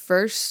those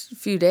first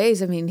few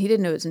days, I mean, he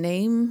didn't know his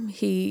name.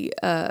 He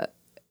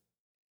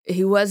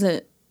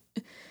wasn't,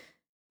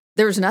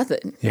 there was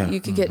nothing. Yeah. You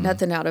could get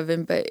nothing out of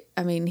him. But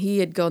I mean, he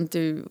had gone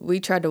through, we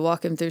tried to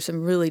walk him through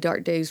some really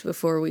dark days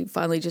before we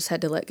finally just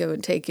had to let go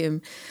and take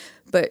him.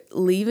 But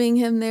leaving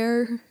him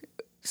there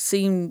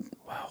seemed,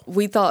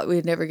 we thought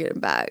we'd never get him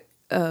back.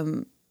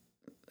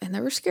 And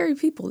there were scary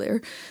people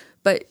there.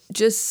 But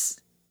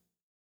just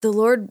the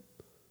Lord,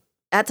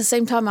 at the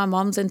same time, my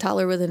mom's in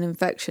Tyler with an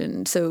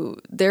infection. So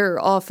they're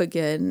off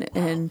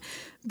again.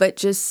 But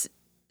just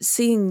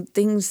seeing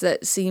things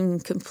that seem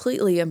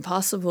completely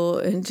impossible,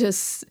 and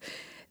just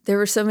there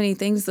were so many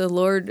things the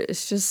Lord,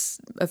 it's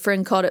just, a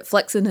friend called it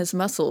flexing his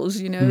muscles,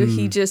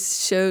 he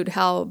just showed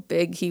how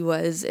big he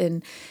was,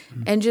 and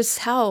just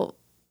how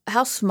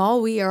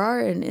small we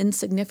are and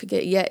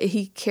insignificant, yet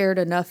he cared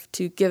enough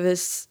to give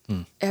us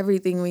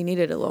everything we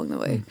needed along the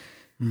way.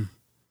 I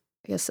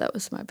guess that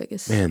was my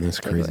biggest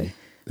that's takeaway. crazy.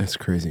 That's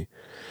crazy.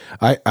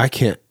 I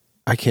can't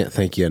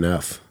thank you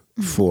enough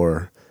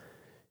for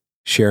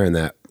sharing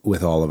that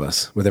with all of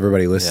us, with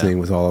everybody listening,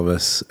 with all of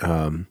us.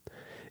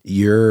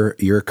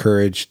 Your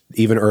courage,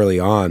 even early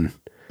on,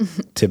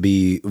 to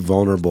be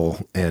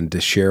vulnerable and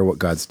to share what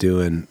God's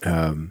doing.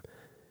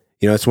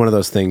 It's one of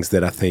those things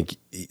that I think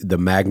the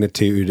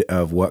magnitude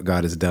of what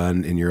God has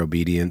done in your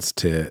obedience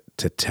to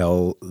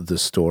tell the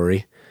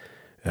story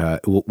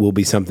will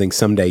be something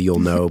someday you'll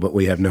know, but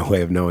we have no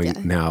way of knowing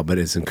now. But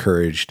it's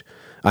encouraged.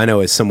 I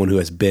know, as someone who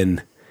has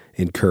been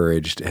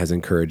encouraged, has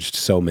encouraged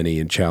so many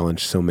and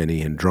challenged so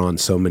many and drawn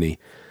so many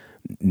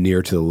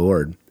near to the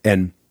Lord.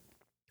 And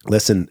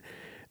listen,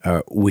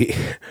 we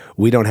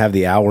don't have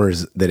the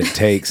hours that it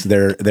takes.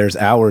 There's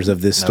hours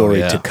of this story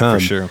to come.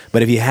 For sure.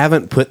 But if you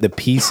haven't put the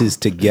pieces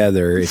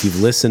together, if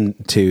you've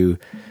listened to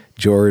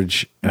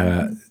George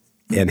and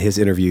his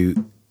interview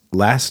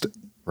last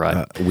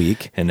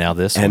week, and now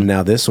this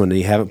one, and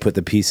you haven't put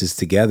the pieces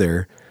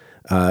together,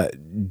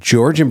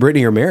 George and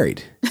Brittany are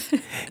married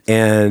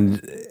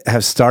and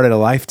have started a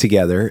life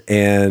together,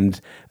 and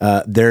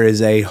there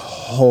is a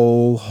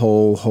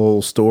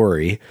whole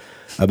story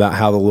about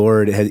how the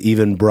Lord has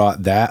even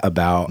brought that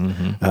about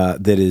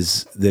that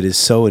is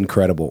so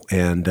incredible,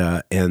 and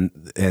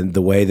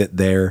the way that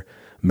their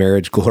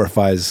marriage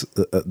glorifies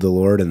the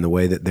Lord, and the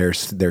way that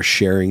they're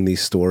sharing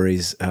these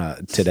stories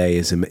today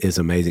is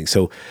amazing.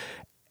 So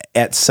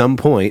at some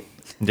point,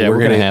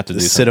 we're gonna have to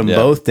sit them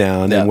both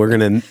down, and we're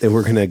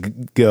gonna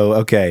go,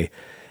 okay,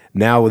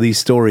 now these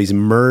stories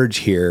merge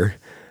here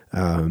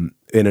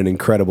in an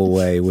incredible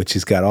way, which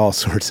has got all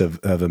sorts of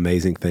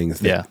amazing things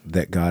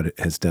that God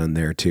has done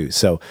there too.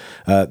 So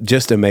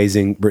just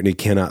amazing. Brittany,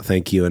 cannot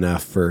thank you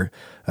enough for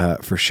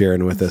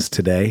sharing with us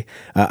today.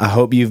 I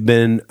hope you've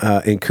been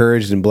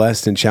encouraged and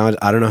blessed and challenged.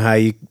 I don't know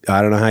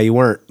how you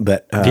weren't,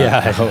 but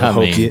I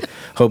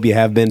hope you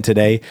have been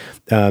today.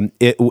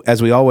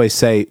 As we always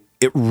say,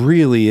 it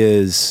really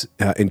is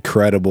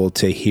incredible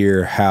to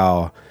hear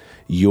how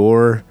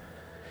your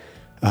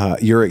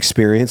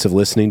experience of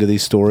listening to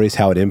these stories,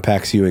 how it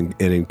impacts you and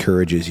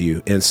encourages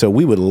you. And so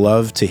we would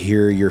love to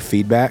hear your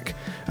feedback.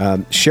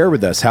 Share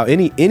with us how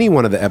any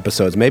one of the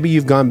episodes, maybe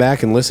you've gone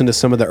back and listened to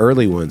some of the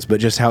early ones,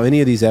 but just how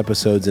any of these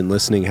episodes and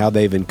listening, how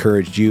they've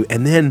encouraged you.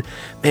 And then,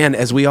 man,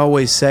 as we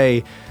always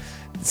say,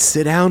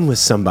 sit down with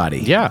somebody.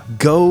 Yeah.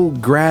 Go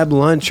grab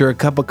lunch or a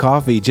cup of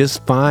coffee.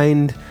 Just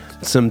find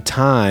some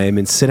time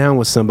and sit down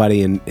with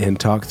somebody and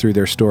talk through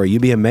their story.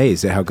 You'd be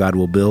amazed at how God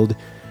will build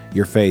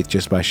your faith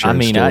just by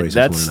sharing stories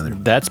with one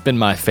another. That's been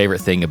my favorite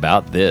thing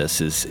about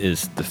this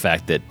is the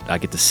fact that I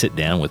get to sit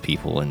down with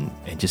people and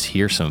just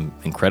hear some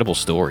incredible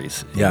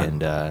stories. Yeah.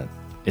 And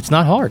it's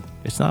not hard.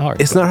 It's not hard.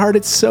 It's not hard.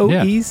 It's so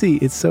easy.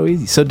 It's so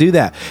easy. So do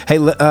that. Hey,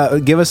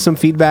 give us some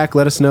feedback.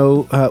 Let us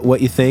know what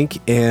you think,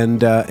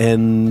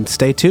 and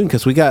stay tuned,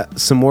 because we got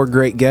some more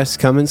great guests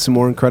coming, some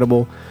more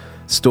incredible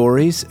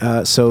stories.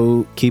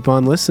 So keep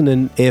on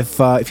listening. If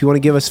you want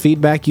to give us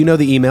feedback, you know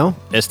the email.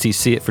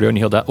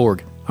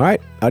 stc@FredoniaHill.org. All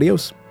right.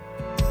 Adios.